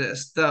side to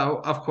this, though,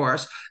 of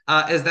course,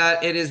 is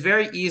that it is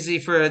very easy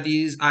for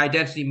these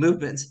identity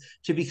movements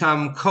to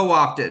become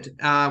co-opted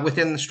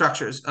within the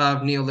structures of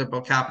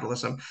neoliberal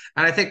capitalism.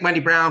 And I think Wendy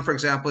Brown, for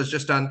example, has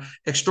just done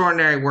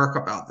extraordinary work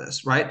about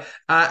this, right?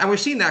 And we've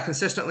seen that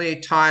consistently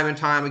time and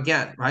time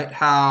again, right?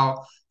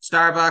 How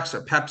Starbucks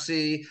or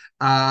Pepsi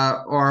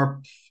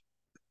or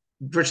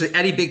virtually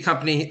any big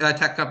company,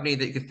 tech company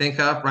that you can think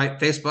of, right?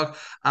 Facebook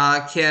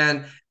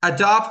can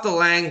adopt the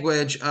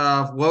language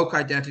of woke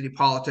identity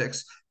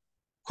politics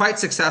quite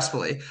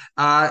successfully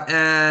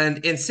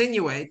and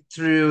insinuate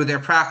through their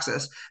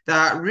praxis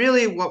that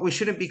really what we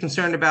shouldn't be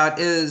concerned about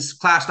is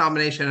class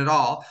domination at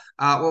all.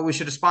 What we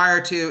should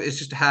aspire to is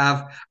just to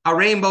have a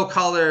rainbow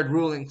colored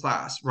ruling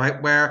class,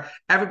 right? Where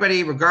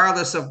everybody,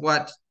 regardless of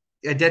what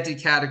identity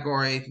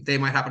category they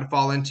might happen to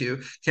fall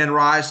into, can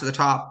rise to the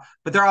top,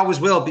 but there always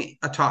will be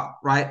a top,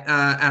 right,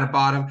 and a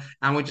bottom,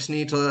 and we just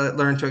need to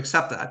learn to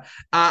accept that.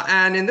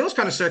 And in those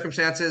kind of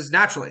circumstances,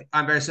 naturally,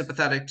 I'm very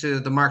sympathetic to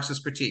the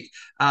Marxist critique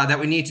that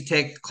we need to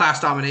take class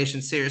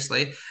domination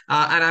seriously,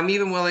 and I'm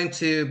even willing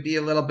to be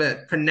a little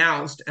bit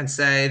pronounced and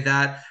say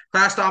that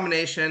class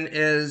domination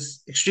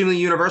is extremely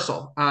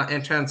universal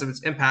in terms of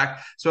its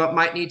impact. So it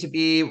might need to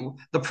be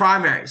the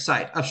primary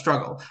site of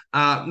struggle,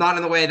 not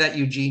in the way that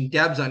Eugene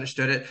Debs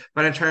understood it,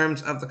 but in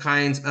terms of the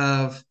kinds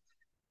of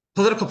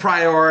political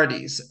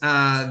priorities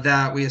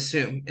that we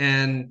assume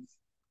in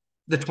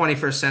the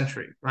 21st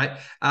century, right?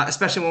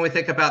 Especially when we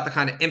think about the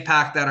kind of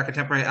impact that our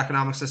contemporary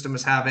economic system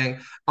is having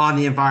on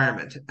the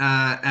environment.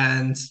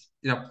 And,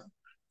 you know,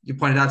 you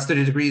pointed out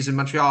 30 degrees in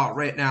Montreal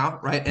right now,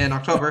 right, in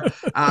October.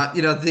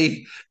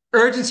 The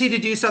urgency to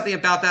do something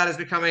about that is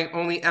becoming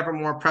only ever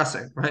more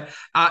pressing, right?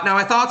 Now,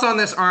 my thoughts on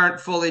this aren't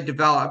fully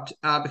developed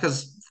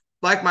because,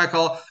 like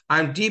Michael,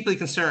 I'm deeply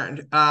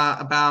concerned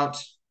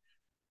about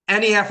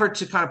any effort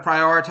to kind of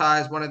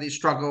prioritize one of these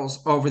struggles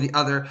over the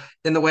other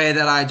in the way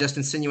that I just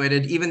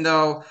insinuated, even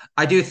though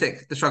I do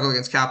think the struggle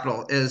against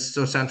capital is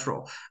so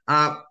central.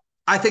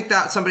 I think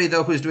that somebody,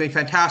 though, who's doing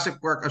fantastic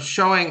work of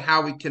showing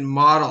how we can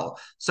model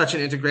such an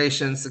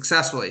integration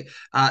successfully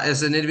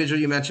is an individual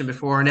you mentioned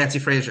before, Nancy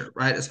Fraser,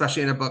 right?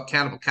 Especially in a book,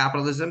 Cannibal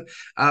Capitalism,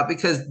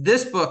 because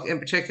this book in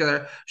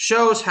particular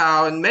shows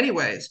how, in many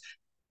ways,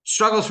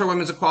 struggles for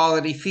women's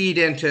equality feed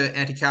into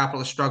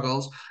anti-capitalist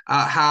struggles,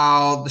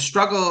 how the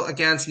struggle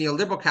against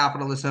neoliberal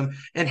capitalism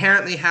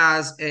inherently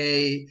has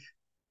a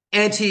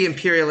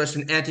anti-imperialist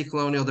and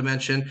anti-colonial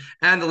dimension,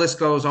 and the list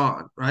goes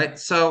on, right?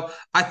 So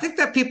I think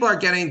that people are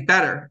getting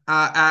better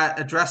at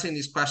addressing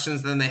these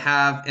questions than they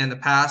have in the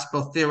past,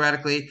 both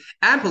theoretically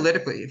and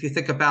politically. If you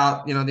think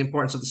about, the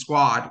importance of the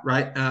squad,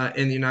 right,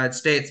 in the United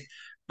States,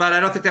 but I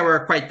don't think that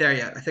we're quite there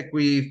yet. I think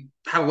we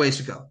have a ways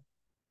to go.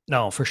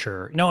 No, for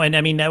sure. No, and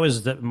I mean that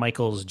was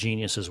Michael's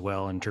genius as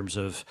well in terms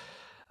of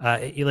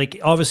like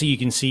obviously you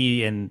can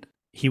see, and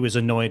he was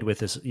annoyed with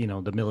this,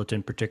 the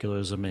militant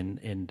particularism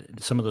and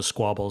some of the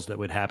squabbles that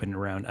would happen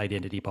around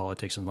identity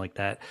politics and like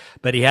that.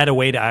 But he had a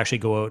way to actually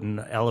go out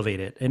and elevate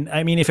it. And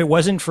I mean, if it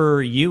wasn't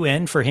for you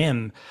and for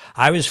him,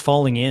 I was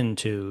falling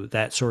into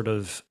that sort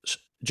of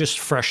just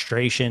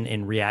frustration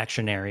and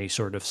reactionary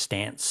sort of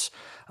stance.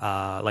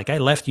 Like I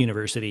left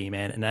university,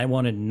 man, and I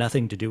wanted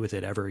nothing to do with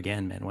it ever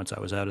again, man, once I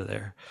was out of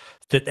there.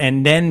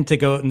 And then to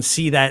go and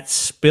see that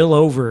spill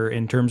over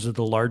in terms of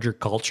the larger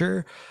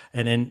culture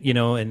and then,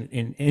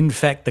 and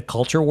infect the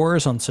culture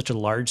wars on such a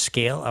large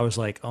scale, I was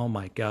like, oh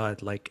my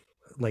God, like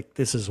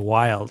this is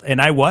wild.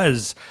 And I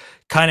was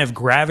kind of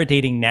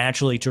gravitating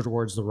naturally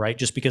towards the right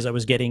just because I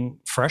was getting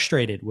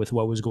frustrated with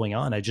what was going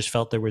on. I just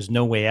felt there was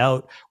no way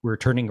out. We were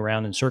turning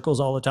around in circles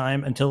all the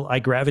time until I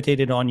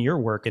gravitated on your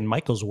work and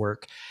Michael's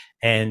work,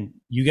 and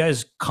you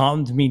guys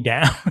calmed me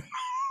down.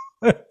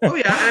 Oh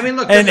yeah, and I mean,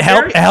 look, And there's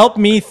a very help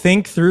me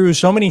think through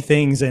so many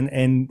things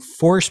and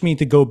force me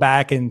to go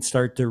back and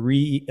start to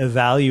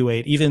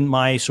reevaluate even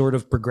my sort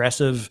of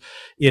progressive,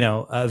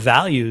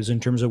 values in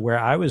terms of where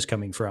I was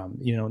coming from.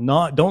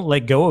 Not don't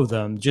let go of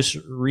them. Just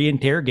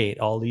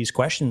reinterrogate all these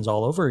questions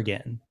all over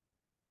again.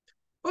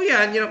 oh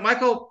yeah, and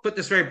Michael put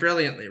this very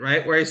brilliantly,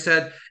 right? Where he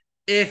said,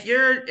 if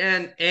you're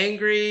an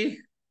angry,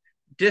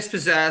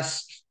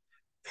 dispossessed,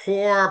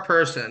 poor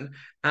person,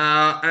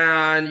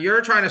 and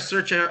you're trying to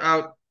search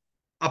out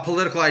a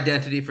political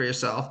identity for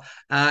yourself,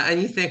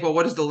 and you think, well,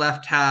 what does the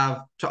left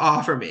have to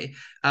offer me?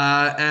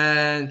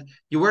 And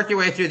you work your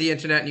way through the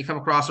internet and you come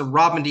across a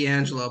Robin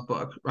DiAngelo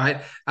book,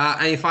 right?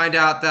 And you find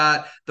out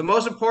that the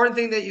most important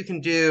thing that you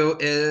can do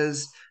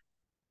is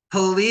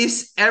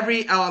police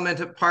every element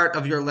of part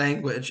of your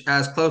language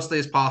as closely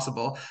as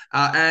possible,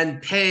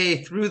 and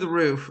pay through the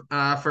roof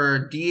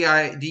for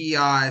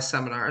DEI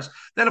seminars,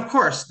 then of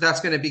course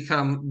that's going to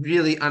become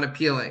really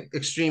unappealing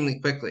extremely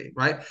quickly,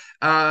 right?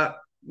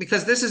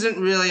 Because this isn't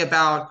really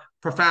about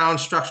profound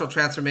structural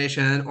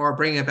transformation or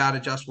bringing about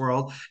a just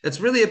world. It's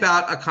really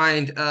about a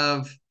kind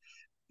of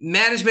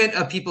management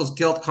of people's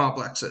guilt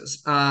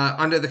complexes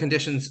under the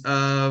conditions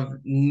of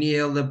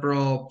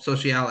neoliberal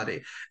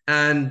sociality.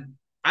 And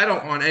I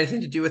don't want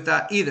anything to do with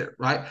that either,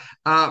 right?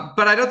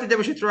 But I don't think that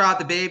we should throw out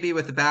the baby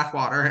with the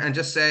bathwater and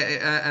just say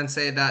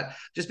that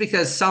just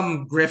because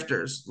some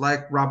grifters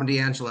like Robin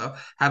DiAngelo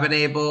have been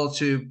able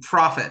to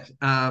profit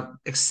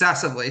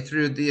excessively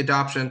through the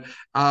adoption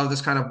of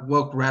this kind of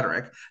woke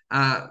rhetoric,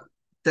 that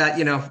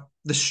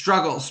the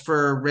struggles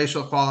for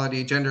racial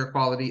equality, gender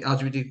equality,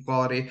 LGBT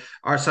equality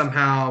are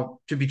somehow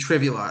to be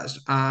trivialized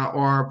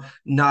or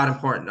not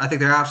important. I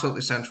think they're absolutely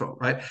central,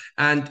 right?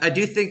 And I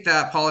do think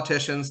that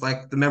politicians,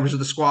 like the members of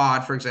the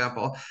Squad, for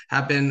example,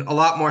 have been a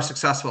lot more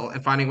successful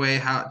in finding a way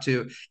how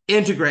to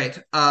integrate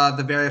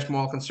the various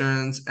moral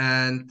concerns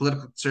and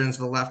political concerns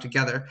of the left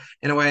together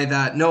in a way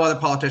that no other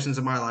politicians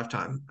in my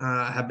lifetime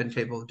have been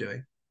capable of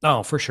doing.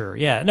 Oh, for sure.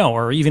 Yeah. No,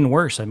 or even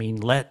worse. I mean,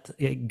 let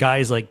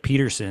guys like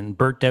Peterson,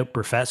 burnt out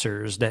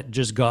professors that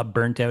just got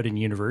burnt out in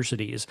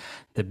universities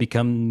that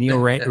become neo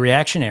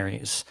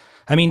reactionaries.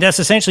 I mean, that's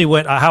essentially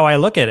how I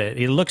look at it.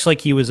 It looks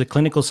like he was a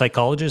clinical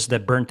psychologist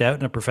that burnt out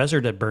and a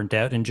professor that burnt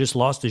out and just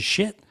lost his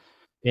shit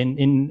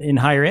in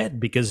higher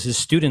ed because his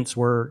students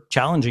were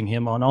challenging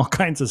him on all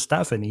kinds of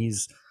stuff. And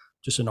he's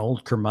just an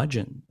old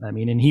curmudgeon. I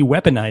mean, and he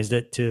weaponized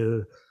it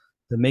to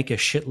make a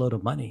shitload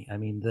of money. I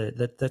mean, Oh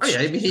that's yeah,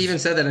 I mean, he even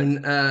said that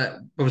in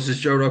what was his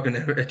Joe Rogan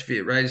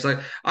interview, right? He's like,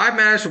 I've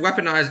managed to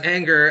weaponize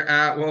anger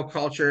at woke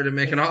culture to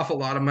make an awful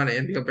lot of money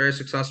and be very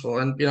successful,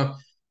 and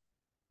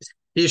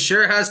he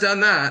sure has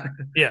done that.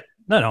 yeah.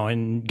 No,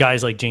 and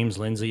guys like James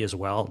Lindsay as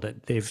well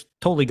that they've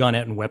totally gone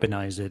out and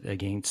weaponized it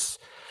against,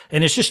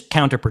 and it's just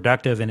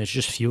counterproductive and it's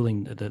just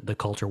fueling the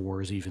culture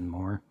wars even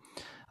more.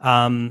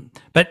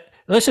 But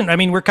listen, I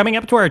mean, we're coming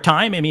up to our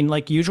time. I mean,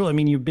 like usual, I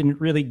mean, you've been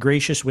really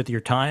gracious with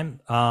your time.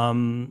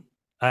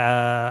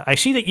 I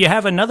see that you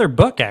have another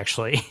book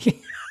actually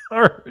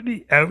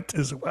already out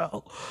as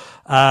well,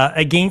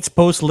 Against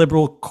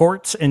Post-Liberal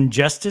Courts and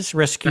Justice,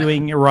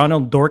 Rescuing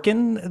Ronald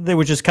Dworkin,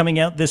 which is coming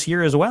out this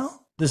year as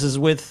well. This is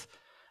with...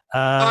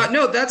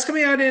 No, that's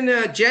coming out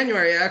in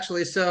January,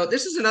 actually. So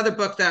this is another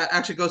book that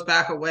actually goes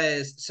back a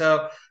ways.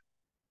 So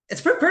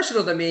it's pretty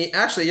personal to me.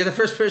 Actually, you're the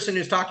first person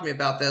who's talked to me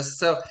about this.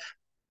 So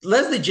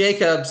Leslie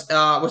Jacobs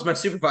was my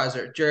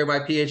supervisor during my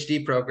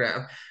PhD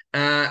program.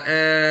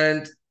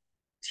 And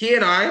he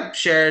and I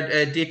shared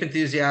a deep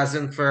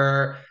enthusiasm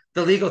for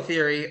the legal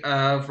theory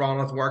of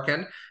Ronald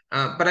Dworkin,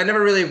 but I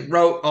never really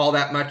wrote all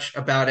that much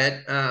about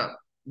it.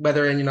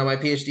 Whether in my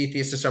PhD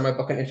thesis or my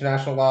book on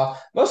international law,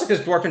 mostly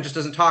because Dworkin just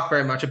doesn't talk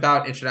very much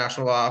about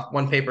international law,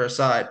 one paper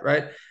aside,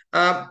 right?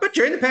 But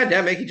during the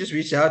pandemic, he just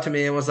reached out to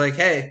me and was like,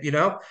 "Hey,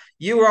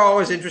 you were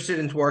always interested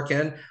in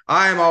Dworkin.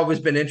 I've always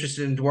been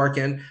interested in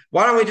Dworkin.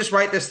 Why don't we just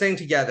write this thing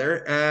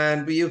together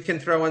and you can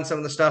throw in some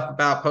of the stuff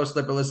about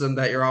post-liberalism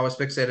that you're always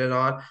fixated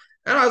on?"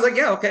 And I was like,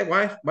 "Yeah, okay,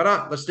 why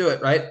not? Let's do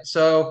it, right?"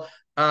 So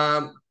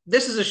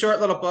this is a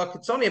short little book.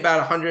 It's only about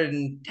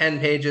 110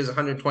 pages,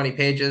 120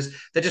 pages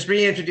that just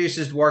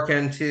reintroduces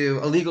Dworkin to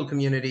a legal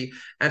community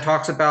and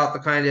talks about the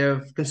kind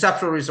of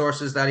conceptual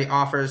resources that he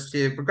offers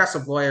to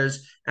progressive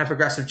lawyers and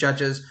progressive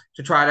judges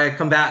to try to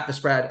combat the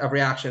spread of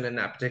reaction in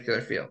that particular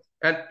field.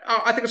 And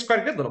I think it's quite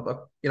a good little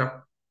book.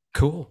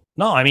 Cool.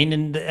 No, I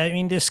mean,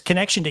 this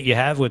connection that you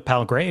have with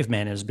Palgrave,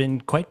 man, has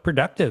been quite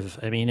productive.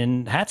 I mean,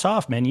 and hats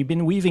off, man. You've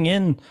been weaving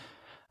in,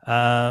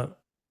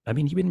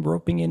 you've been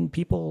roping in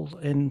people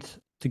and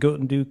to go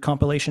and do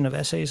compilation of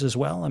essays as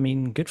well. I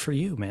mean, good for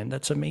you, man.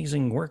 That's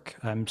amazing work.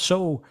 I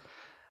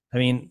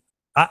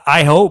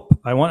hope,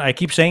 I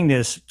keep saying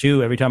this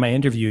too, every time I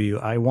interview you,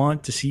 I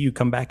want to see you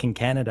come back in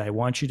Canada. I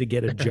want you to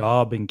get a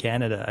job in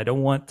Canada. I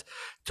don't want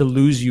to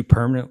lose you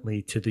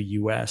permanently to the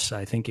US.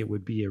 I think it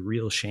would be a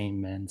real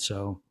shame, man.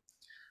 So,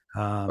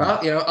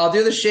 well, I'll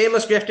do the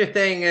shameless grifter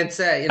thing and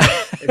say,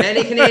 if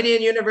any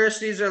Canadian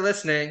universities are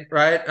listening,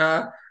 right?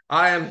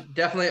 I am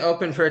definitely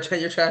open for a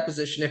tenure track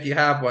position if you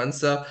have one.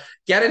 So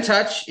get in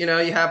touch. You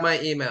have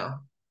my email.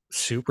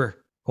 Super.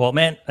 Well,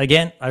 man,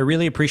 again, I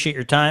really appreciate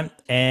your time,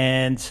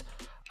 and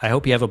I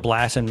hope you have a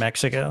blast in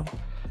Mexico.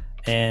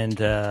 And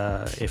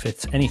if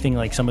it's anything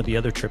like some of the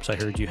other trips I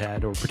heard you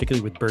had, or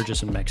particularly with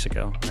Burgess in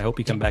Mexico, I hope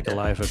you come back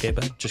alive. Okay,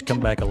 but just come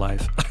back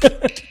alive.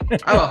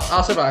 I will.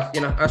 I'll survive.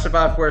 You know, I'll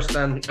survive worse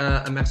than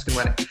a Mexican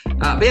wedding.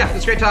 But yeah,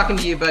 it's great talking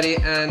to you, buddy.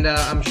 And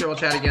I'm sure we'll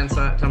chat again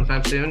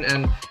sometime soon.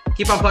 And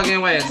keep on plugging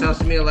away. It sounds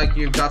to me like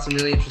you've got some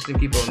really interesting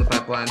people in the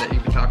pipeline that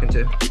you've been talking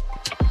to.